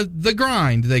kind of the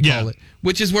grind, they call it,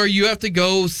 which is where you have to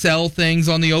go sell things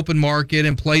on the open market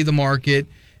and play the market.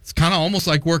 It's kind of almost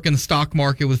like working the stock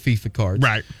market with FIFA cards.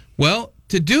 Right. Well,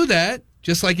 to do that,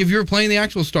 just like if you were playing the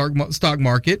actual stock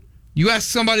market, you ask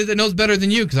somebody that knows better than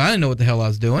you, because I didn't know what the hell I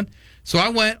was doing. So I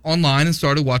went online and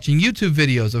started watching YouTube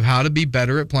videos of how to be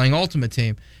better at playing Ultimate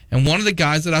Team. And one of the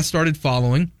guys that I started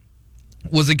following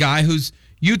was a guy whose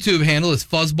YouTube handle is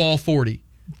Fuzzball40.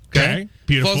 Okay,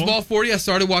 beautiful. Fuzzball40, I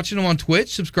started watching him on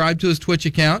Twitch, subscribed to his Twitch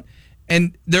account,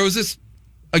 and there was this,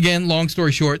 again, long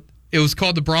story short, it was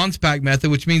called the Bronze Pack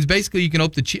Method, which means basically you can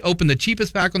open the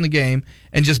cheapest pack on the game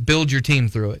and just build your team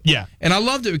through it. Yeah. And I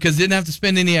loved it because I didn't have to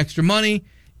spend any extra money.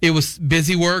 It was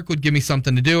busy work, would give me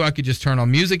something to do. I could just turn on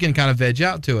music and kind of veg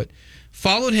out to it.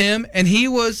 Followed him, and he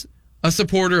was a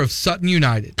supporter of Sutton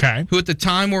United, who at the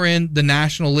time were in the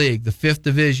National League, the 5th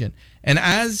Division. And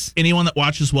as anyone that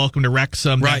watches Welcome to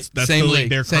Wrexham, that's same the league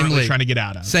they're currently trying to get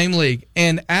out of. Same league.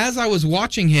 And as I was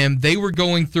watching him, they were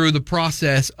going through the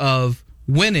process of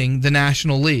winning the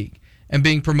National League and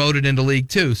being promoted into League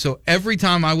 2. So every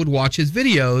time I would watch his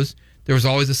videos, there was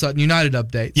always a Sutton United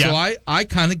update. Yeah. So I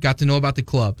kind of got to know about the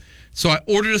club. So I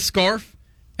ordered a scarf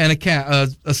and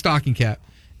a stocking cap.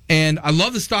 And I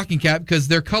love the stocking cap because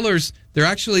their colors, they're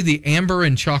actually the amber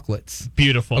and chocolates.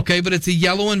 Beautiful. Okay, but it's a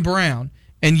yellow and brown.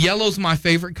 And yellow's my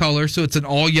favorite color, so it's an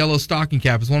all-yellow stocking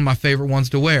cap. It's one of my favorite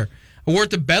ones to wear. I wore it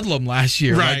to Bedlam last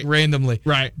year, like randomly.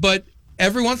 Right. But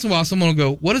every once in a while, someone will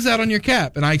go, "What is that on your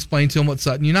cap?" And I explain to them what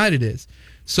Sutton United is.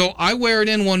 So I wear it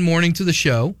in one morning to the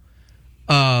show,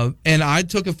 and I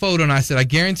took a photo, and I said, "I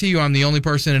guarantee you I'm the only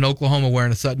person in Oklahoma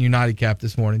wearing a Sutton United cap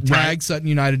this morning." Tag Sutton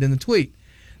United in the tweet.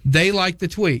 They liked the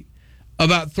tweet.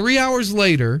 About 3 hours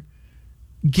later,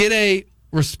 get a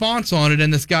response on it,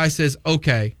 and this guy says,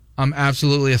 "Okay, I'm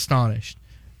absolutely astonished."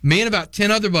 Me and about 10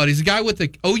 other buddies, a guy with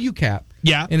the OU cap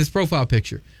in his profile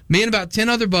picture. Me and about 10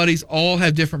 other buddies all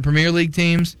have different Premier League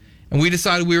teams, and we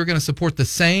decided we were going to support the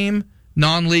same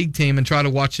non-league team and try to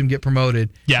watch them get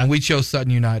promoted, and we chose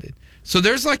Sutton United. So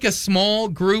there's like a small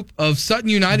group of Sutton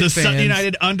United fans. The Sutton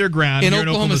United underground in here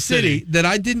Oklahoma City that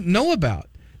I didn't know about,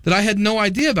 that I had no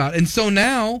idea about. And so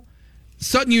now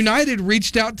Sutton United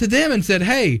reached out to them and said,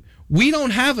 "Hey, we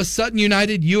don't have a Sutton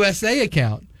United USA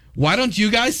account. Why don't you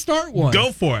guys start one?"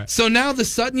 Go for it. So now the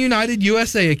Sutton United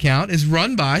USA account is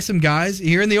run by some guys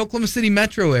here in the Oklahoma City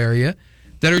metro area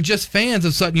that are just fans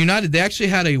of Sutton United. They actually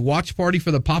had a watch party for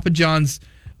the Papa John's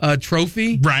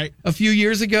trophy right a few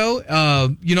years ago.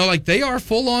 They are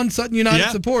full-on Sutton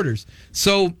United supporters.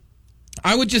 So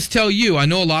I would just tell you, I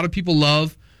know a lot of people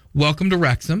love Welcome to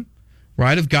Wrexham,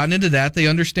 right? Have gotten into that. They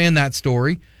understand that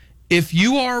story. If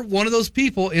you are one of those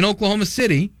people in Oklahoma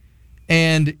City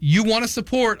and you want to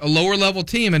support a lower-level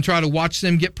team and try to watch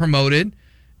them get promoted,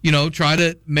 try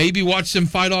to maybe watch them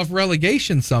fight off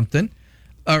relegation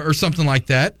or something like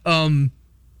that, Sutton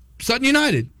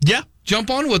United. Yeah. Jump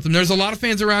on with them. There's a lot of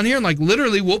fans around here, and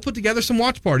literally, we'll put together some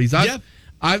watch parties.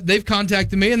 They've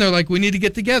contacted me, and they're like, we need to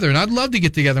get together, and I'd love to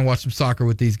get together and watch some soccer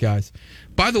with these guys.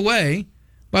 By the way,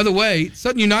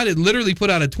 Sutton United literally put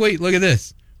out a tweet. Look at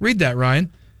this. Read that,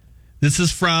 Ryan. This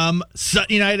is from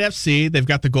Sutton United FC. They've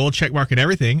got the gold check mark and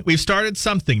everything. We've started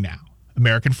something now.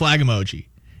 American flag emoji.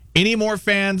 Any more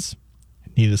fans?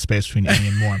 Need a space between any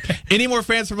and more. Any more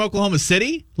fans from Oklahoma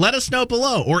City? Let us know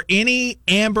below. Or any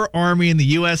Amber Army in the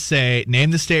USA.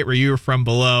 Name the state where you are from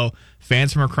below.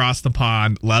 Fans from across the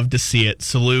pond. Love to see it.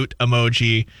 Salute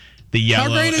emoji. The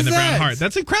yellow and the brown heart.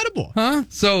 That's incredible. Huh?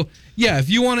 So, yeah, if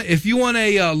you want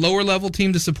a lower level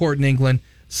team to support in England,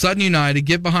 Sutton United,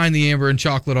 get behind the Amber and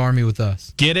Chocolate Army with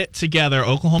us. Get it together.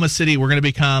 Oklahoma City, we're going to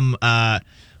become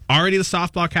already the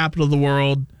softball capital of the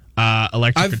world.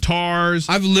 Electric guitars.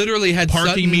 I've literally had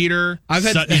parking meter.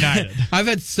 Sutton United. I've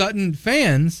had Sutton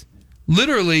fans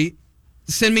literally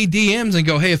send me DMs and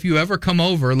go, "Hey, if you ever come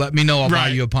over, let me know. I'll buy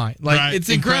you a pint." It's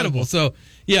incredible. So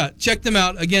yeah, check them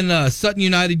out. Again, Sutton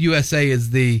United USA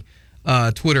is the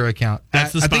Twitter account.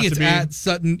 That's the spot I think it's to be. at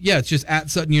Sutton. Yeah, it's just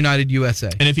at Sutton United USA.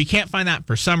 And if you can't find that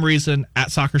for some reason,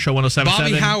 at Soccer Show 107.7.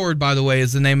 Bobby Howard, by the way,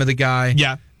 is the name of the guy.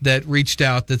 Yeah. That reached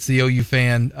out, that's the OU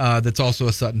fan, that's also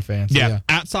a Sutton fan. So, yeah,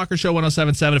 at Soccer Show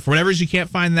 107.7. For whatever you can't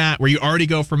find that, where you already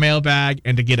go for mailbag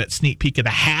and to get a sneak peek of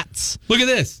the hats. Look at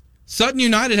this. Sutton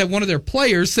United had one of their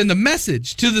players send a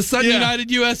message to the Sutton United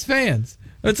US fans.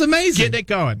 It's amazing. Getting it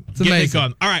going.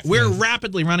 All right, It's we're amazing.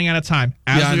 Rapidly running out of time,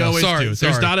 as we always do.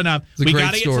 There's not enough. We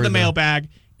got to get to the mailbag.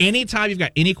 Anytime you've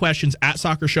got any questions, at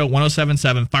Soccer Show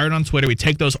 107.7, fire it on Twitter. We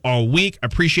take those all week.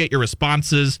 Appreciate your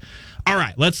responses. All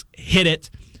right, let's hit it.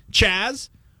 Chaz,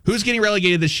 who's getting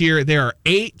relegated this year? There are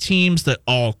 8 teams that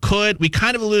all could. We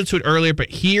kind of alluded to it earlier, but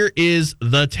here is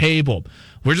the table.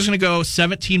 We're just going to go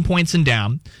 17 points and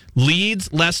down.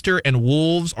 Leeds, Leicester, and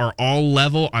Wolves are all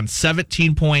level on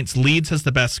 17 points. Leeds has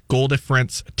the best goal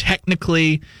difference.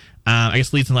 Technically, I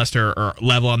guess Leeds and Leicester are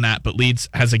level on that, but Leeds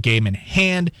has a game in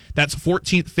hand. That's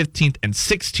 14th, 15th, and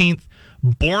 16th.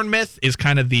 Bournemouth is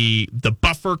kind of the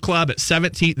buffer club at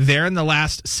 17th. They're in the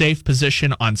last safe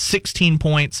position on 16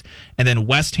 points. And then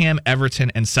West Ham,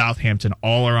 Everton, and Southampton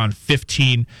all are on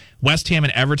 15. West Ham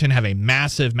and Everton have a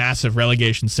massive, massive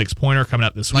relegation 6-pointer coming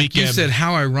up this weekend. Like you said,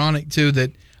 how ironic, too,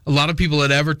 that a lot of people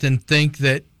at Everton think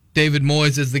that David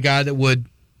Moyes is the guy that would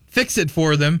fix it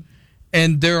for them.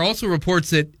 And there are also reports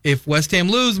that if West Ham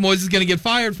lose, Moyes is going to get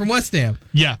fired from West Ham.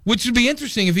 Yeah. Which would be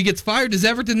interesting. If he gets fired, does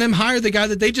Everton then hire the guy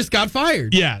that they just got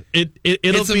fired? Yeah.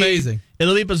 It's amazing.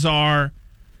 It'll be bizarre.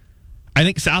 I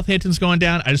think Southampton's going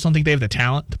down. I just don't think they have the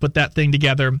talent to put that thing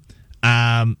together,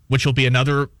 which will be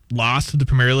another loss to the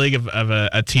Premier League of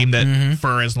a team that,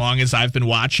 for as long as I've been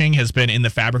watching, has been in the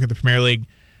fabric of the Premier League.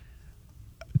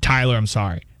 Tyler, I'm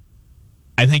sorry.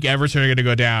 I think Everton are going to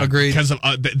go down. Agreed. Because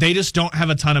they just don't have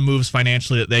a ton of moves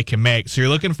financially that they can make. So you're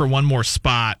looking for one more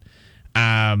spot.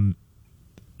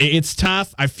 It's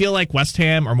tough. I feel like West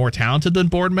Ham are more talented than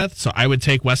Bournemouth, so I would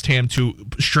take West Ham to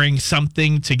string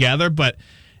something together. But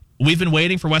we've been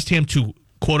waiting for West Ham to,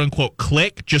 quote-unquote,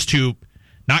 click, just to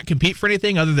not compete for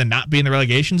anything other than not be in the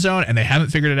relegation zone, and they haven't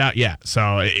figured it out yet.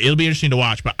 So it'll be interesting to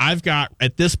watch. But I've got,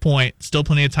 at this point, still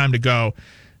plenty of time to go,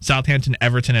 Southampton,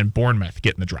 Everton, and Bournemouth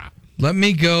getting the drop. Let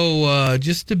me go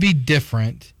just to be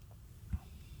different.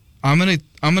 I'm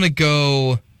gonna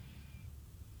go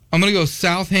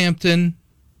Southampton,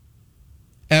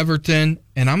 Everton,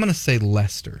 and I'm gonna say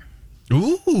Leicester.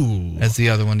 Ooh, as the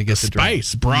other one to get the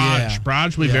spice.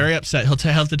 Braj will be very upset. He'll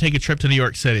have to take a trip to New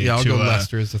York City. Yeah, I'll go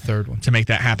Leicester as the third one to make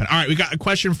that happen. All right, we got a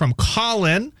question from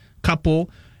Colin.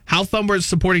 How fun was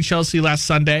supporting Chelsea last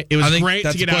Sunday? It was great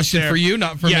to get out there. That's a question for you,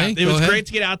 not for me. It was great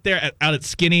to get out there out at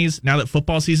Skinny's. Now that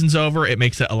football season's over, it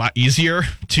makes it a lot easier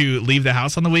to leave the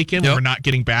house on the weekend when we're not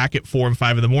getting back at 4 and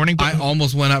 5 in the morning. But I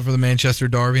almost went out for the Manchester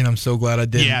Derby, and I'm so glad I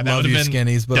didn't. Yeah, that would have been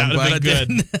Skinny's, but I'm glad I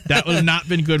didn't. That would have not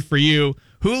been good for you.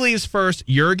 Who leaves first,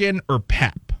 Jurgen or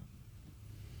Pep?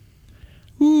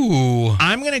 Ooh,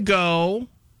 I'm going to go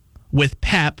with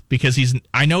Pep because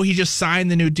I know he just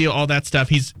signed the new deal, all that stuff.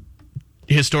 He's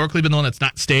historically been the one that's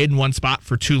not stayed in one spot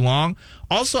for too long.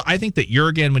 Also, I think that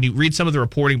Jurgen, when you read some of the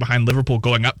reporting behind Liverpool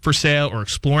going up for sale or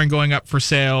exploring going up for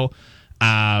sale,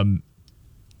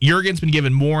 Jurgen's been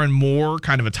given more and more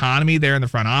kind of autonomy there in the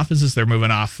front offices. They're moving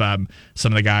off some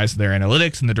of the guys, their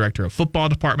analytics and the director of football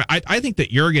department. I think that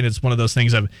Jurgen is one of those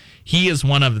things of he is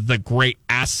one of the great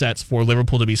assets for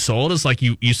Liverpool to be sold. Is like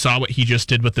you saw what he just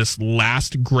did with this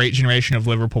last great generation of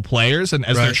Liverpool players, and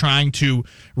as they're trying to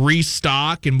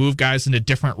restock and move guys into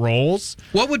different roles.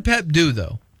 What would Pep do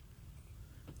though?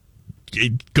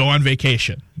 Go on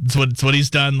vacation. It's what he's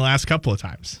done the last couple of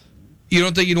times. You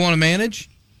don't think you'd want to manage?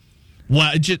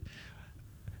 Well,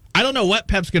 I don't know what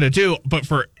Pep's going to do, but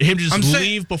for him to just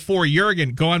leave before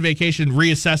Jurgen, go on vacation,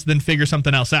 reassess, then figure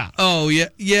something else out. Oh,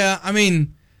 yeah. I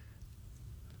mean,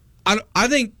 I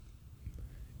think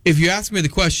if you ask me the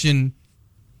question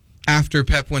after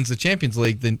Pep wins the Champions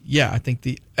League, then I think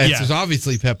the answer is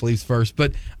obviously Pep leaves first.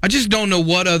 But I just don't know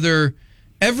what other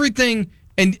everything.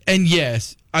 And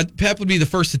yes, Pep would be the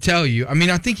first to tell you. I mean,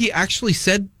 I think he actually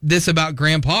said this about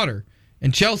Graham Potter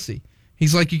and Chelsea.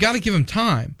 He's like, you got to give him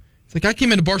time. It's like I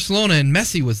came into Barcelona and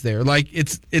Messi was there. Like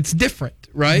it's different,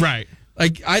 right? Right.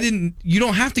 Like you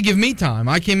don't have to give me time.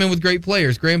 I came in with great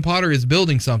players. Graham Potter is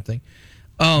building something.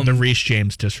 The Reece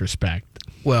James disrespect.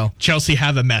 Well, Chelsea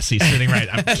have a Messi sitting right.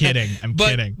 I'm kidding. I'm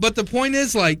kidding. But the point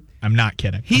is, like, I'm not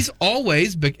kidding. He's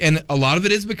always, and a lot of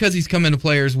it is because he's come into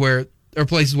places where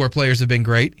players have been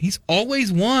great. He's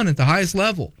always won at the highest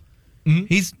level. Mm-hmm.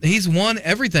 He's won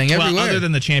everything everywhere. Well, other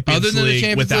than the Champions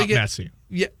League without Messi.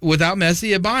 Yeah, without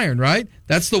Messi at Bayern, right?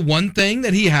 That's the one thing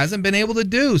that he hasn't been able to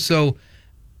do. So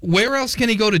where else can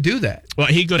he go to do that? Well,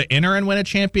 he could go to Inter and win a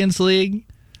Champions League.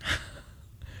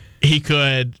 He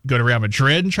could go to Real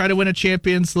Madrid and try to win a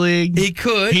Champions League. He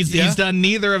could. He's done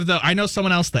neither of those. I know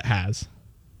someone else that has.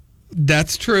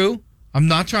 That's true. I'm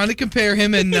not trying to compare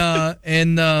him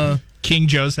and King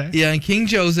Jose. Yeah, and King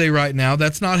Jose right now,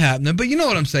 that's not happening. But you know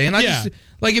what I'm saying. Just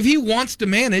like if he wants to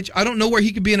manage, I don't know where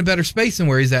he could be in a better space than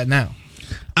where he's at now.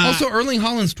 Also, Erling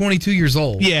Haaland's 22 years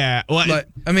old. Yeah, well, but,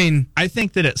 I mean, I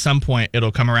think that at some point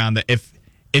it'll come around that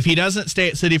if he doesn't stay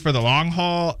at City for the long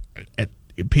haul,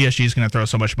 PSG is going to throw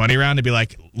so much money around to be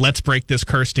like, let's break this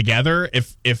curse together.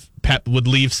 If Pep would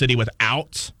leave City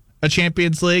without a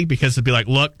Champions League, because it'd be like,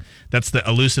 look, that's the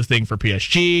elusive thing for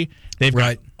PSG. They've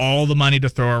got all the money to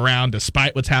throw around,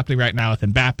 despite what's happening right now with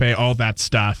Mbappe, all that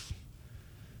stuff.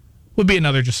 Would be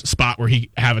another just spot where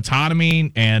he have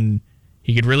autonomy and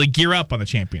he could really gear up on the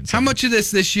Champions League. How much of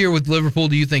this year with Liverpool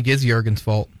do you think is Jurgen's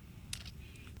fault?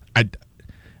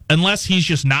 Unless he's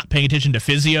just not paying attention to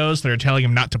physios that are telling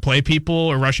him not to play people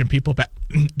or rushing people back.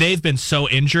 They've been so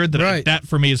injured that that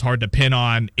for me is hard to pin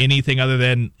on anything other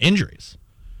than injuries.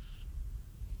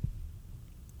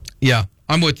 Yeah,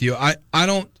 I'm with you. I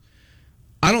don't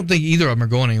think either of them are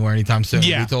going anywhere anytime soon.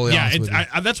 Yeah, to be totally honest with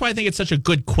you. That's why I think it's such a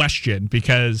good question,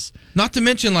 because not to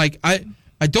mention, like,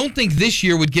 I don't think this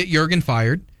year would get Jurgen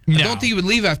fired. No. I don't think he would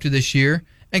leave after this year.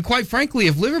 And quite frankly,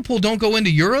 if Liverpool don't go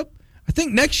into Europe, I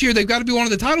think next year they've got to be one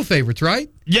of the title favorites, right?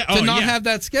 Yeah, to not have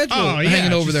that schedule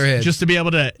hanging over their head, just to be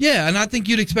able to. Yeah, and I think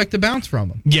you'd expect a bounce from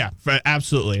them. Yeah,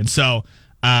 absolutely. And so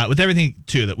with everything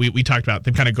too that we talked about,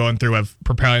 them kind of going through of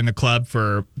preparing the club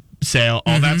for sale,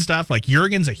 all that stuff. Like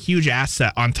Jurgen's a huge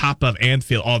asset on top of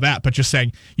Anfield, all that. But just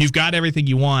saying, you've got everything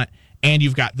you want, and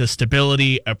you've got the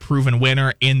stability, a proven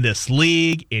winner in this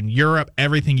league, in Europe,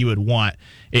 everything you would want.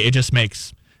 It just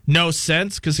makes no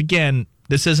sense, because again,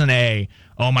 this isn't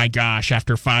oh my gosh,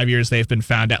 after 5 years they've been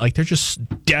found out. Like, they're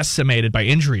just decimated by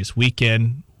injuries week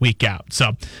in, week out.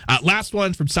 So last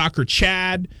one from Soccer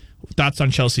Chad. Thoughts on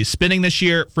Chelsea spinning this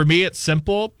year? For me, it's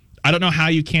simple. I don't know how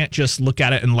you can't just look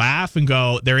at it and laugh and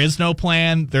go, there is no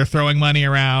plan. They're throwing money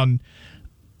around.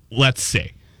 Let's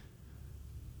see.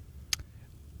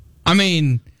 I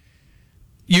mean,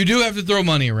 you do have to throw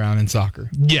money around in soccer.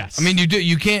 Yes. I mean, you do.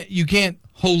 You can't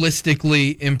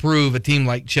holistically improve a team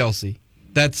like Chelsea.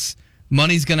 That's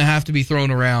money's going to have to be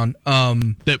thrown around.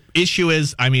 The issue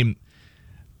is, I mean,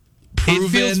 it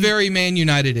feels very Man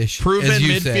United-ish. Proven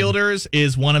midfielders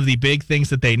is one of the big things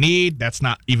that they need. That's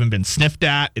not even been sniffed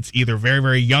at. It's either very,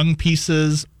 very young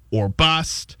pieces or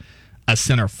bust. A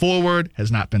center forward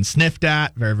has not been sniffed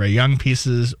at. Very, very young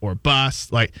pieces or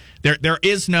bust. Like, there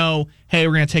is no, hey,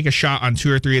 we're going to take a shot on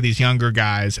 2 or 3 of these younger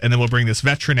guys, and then we'll bring this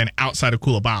veteran in outside of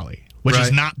Koulibaly, which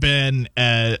has not been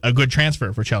a good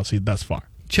transfer for Chelsea thus far.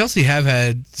 Chelsea have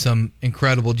had some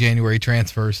incredible January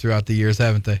transfers throughout the years,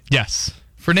 haven't they? Yes.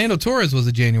 Fernando Torres was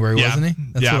a January, wasn't he?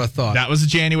 That's what I thought. That was a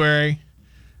January.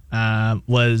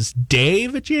 Was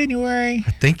Dave January?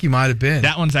 I think you might have been.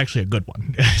 That one's actually a good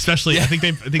one, especially. Yeah. I think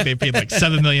they paid like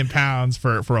 £7 million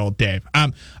for old Dave.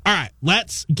 All right,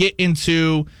 let's get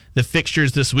into the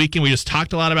fixtures this weekend. We just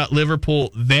talked a lot about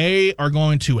Liverpool. They are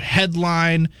going to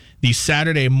headline the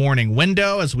Saturday morning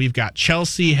window as we've got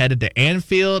Chelsea headed to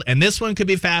Anfield, and this one could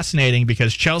be fascinating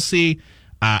because Chelsea,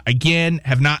 again,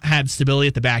 have not had stability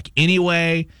at the back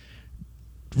anyway.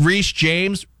 Reece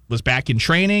James was back in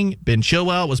training. Ben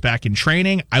Chilwell was back in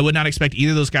training. I would not expect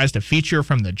either of those guys to feature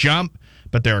from the jump,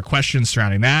 but there are questions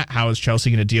surrounding that. How is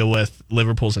Chelsea going to deal with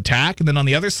Liverpool's attack? And then on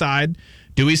the other side,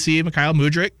 do we see Mikhail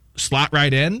Mudryk slot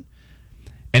right in?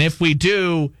 And if we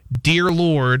do, dear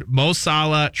Lord, Mo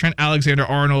Salah, Trent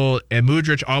Alexander-Arnold, and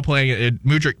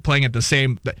Mudryk playing at the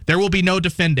same. There will be no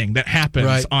defending that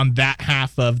happens on that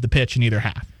half of the pitch in either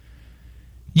half.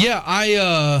 Yeah,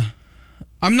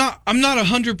 I'm not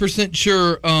 100%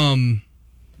 sure. I'm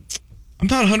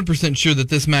not 100% sure that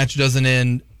this match doesn't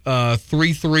end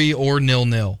 3-3 or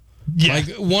 0-0. Yeah, like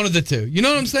one of the two. You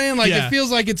know what I'm saying? Like it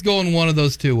feels like it's going one of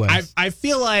those two ways. I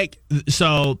feel like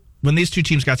so. When these two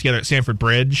teams got together at Stamford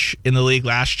Bridge in the league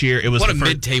last year, it was a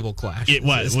mid-table clash. It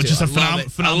was just a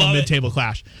phenomenal mid-table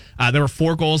clash. There were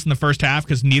 4 goals in the first half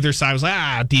because neither side was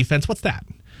like, defense, what's that?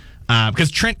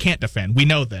 Because Trent can't defend. We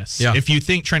know this. Yeah. If you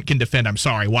think Trent can defend, I'm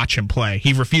sorry, watch him play.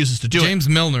 He refuses to do it. James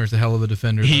Milner's a hell of a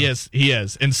defender. He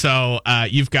is. And so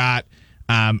you've got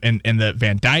and the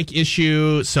Van Dijk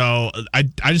issue. So I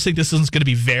just think this one's going to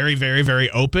be very, very,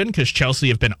 very open because Chelsea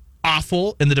have been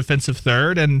awful in the defensive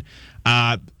third, and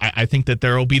I think that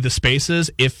there will be the spaces,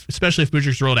 especially if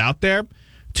Mudryk's rolled out there,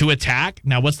 to attack.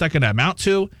 Now, what's that going to amount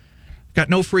to? Got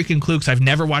no freaking clue because I've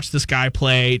never watched this guy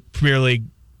play Premier League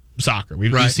soccer.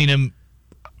 We've seen him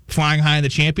flying high in the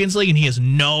Champions League, and he has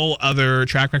no other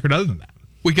track record other than that.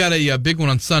 We got a big one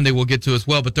on Sunday we'll get to as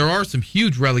well, but there are some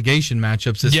huge relegation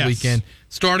matchups this weekend.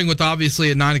 Starting with, obviously,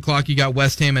 at 9 o'clock, you got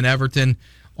West Ham and Everton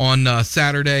on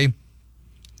Saturday.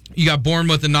 You got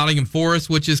Bournemouth and Nottingham Forest,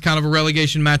 which is kind of a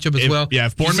relegation matchup as well. Yeah,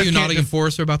 if Bournemouth you see who Nottingham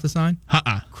Forest are about to sign?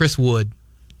 Chris Wood.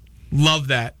 Love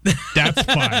that. That's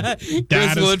fun.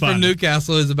 Chris Wood from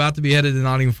Newcastle is about to be headed to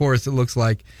Nottingham Forest, it looks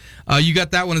like. You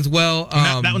got that one as well.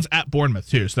 That one's at Bournemouth,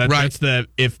 too. So that's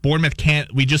if Bournemouth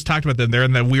can't, we just talked about them, they're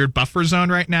in the weird buffer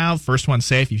zone right now. First one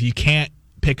safe. If you can't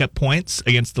pick up points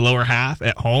against the lower half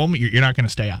at home, you're not going to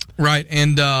stay up. Right,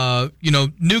 and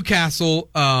Newcastle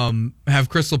have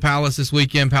Crystal Palace this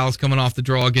weekend. Palace coming off the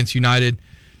draw against United.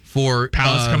 For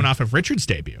Palace coming off of Richard's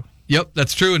debut. Yep,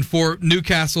 that's true. And for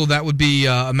Newcastle, that would be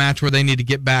a match where they need to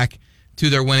get back to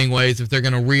their winning ways if they're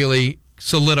going to really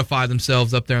solidify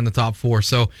themselves up there in the top 4.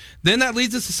 So then that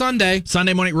leads us to Sunday.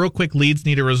 Sunday morning, real quick, Leeds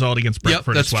need a result against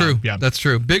Brentford as well. True. That's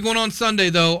true. Big one on Sunday,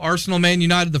 though. Arsenal, Man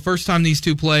United, the first time these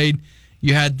two played.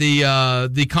 You had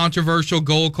the controversial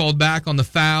goal called back on the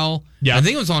foul. Yeah. I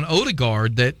think it was on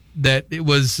Odegaard that it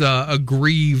was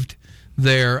aggrieved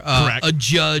there. A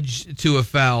judge to have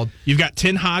fouled. You've got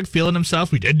Ten Hag feeling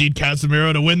himself. We did need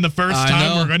Casemiro to win the first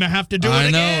time. We're going to have to do it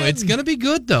again. I know. It's going to be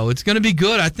good, though. It's going to be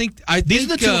good. I think these are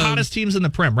the two hottest teams in the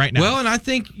Prem right now. Well, and I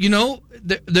think,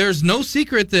 there's no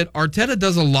secret that Arteta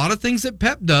does a lot of things that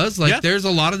Pep does. There's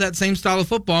a lot of that same style of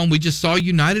football, and we just saw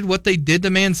United, what they did to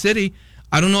Man City.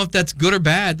 I don't know if that's good or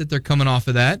bad that they're coming off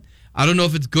of that. I don't know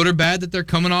if it's good or bad that they're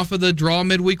coming off of the draw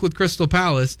midweek with Crystal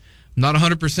Palace. I'm not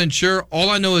 100% sure. All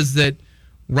I know is that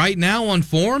right now on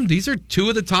form, these are two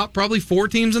of the top probably 4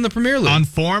 teams in the Premier League. On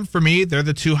form, for me, they're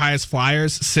the 2 highest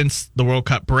flyers since the World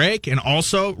Cup break. And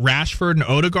also Rashford and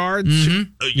Odegaard.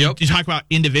 Mm-hmm. You talk about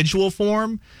individual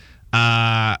form.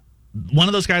 One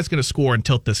of those guys is going to score and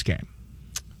tilt this game.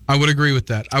 I would agree with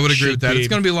that. It's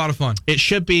going to be a lot of fun. It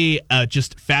should be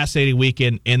just fascinating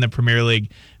weekend in the Premier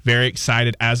League. Very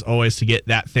excited, as always, to get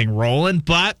that thing rolling.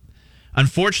 But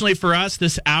unfortunately for us,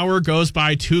 this hour goes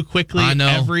by too quickly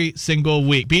every single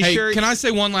week. Can I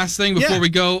say one last thing before we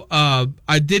go? I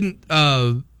don't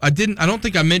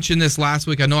think I mentioned this last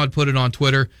week. I know I'd put it on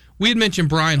Twitter. We had mentioned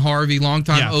Brian Harvey,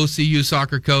 longtime OCU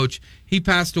soccer coach. He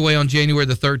passed away on January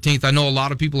the 13th. I know a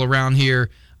lot of people around here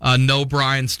know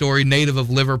Brian's story, native of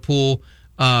Liverpool.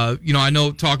 I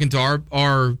know talking to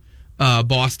our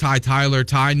boss, Ty Tyler.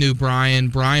 Ty knew Brian.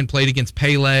 Brian played against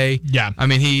Pele. Yeah. I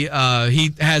mean,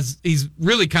 he's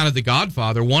really kind of the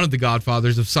godfather, one of the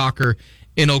godfathers of soccer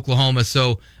in Oklahoma.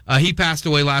 So he passed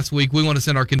away last week. We want to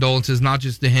send our condolences, not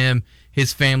just to him,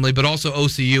 his family, but also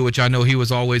OCU, which I know he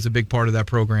was always a big part of that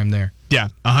program there. Yeah,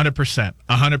 100%.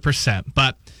 100%.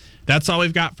 But That's all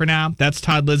we've got for now. That's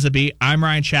Todd Lizaby. I'm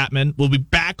Ryan Chapman. We'll be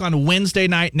back on Wednesday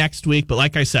night next week. But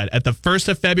like I said, at the 1st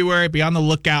of February, be on the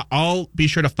lookout. I'll be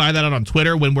sure to find that out on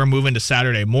Twitter when we're moving to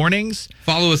Saturday mornings.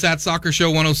 Follow us at Soccer Show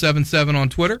 1077 on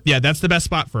Twitter. Yeah, that's the best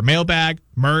spot for mailbag,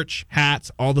 merch,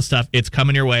 hats, all the stuff. It's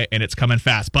coming your way, and it's coming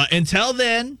fast. But until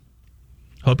then,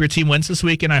 hope your team wins this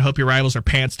weekend. I hope your rivals are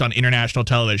pantsed on international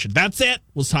television. That's it.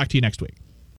 We'll talk to you next week.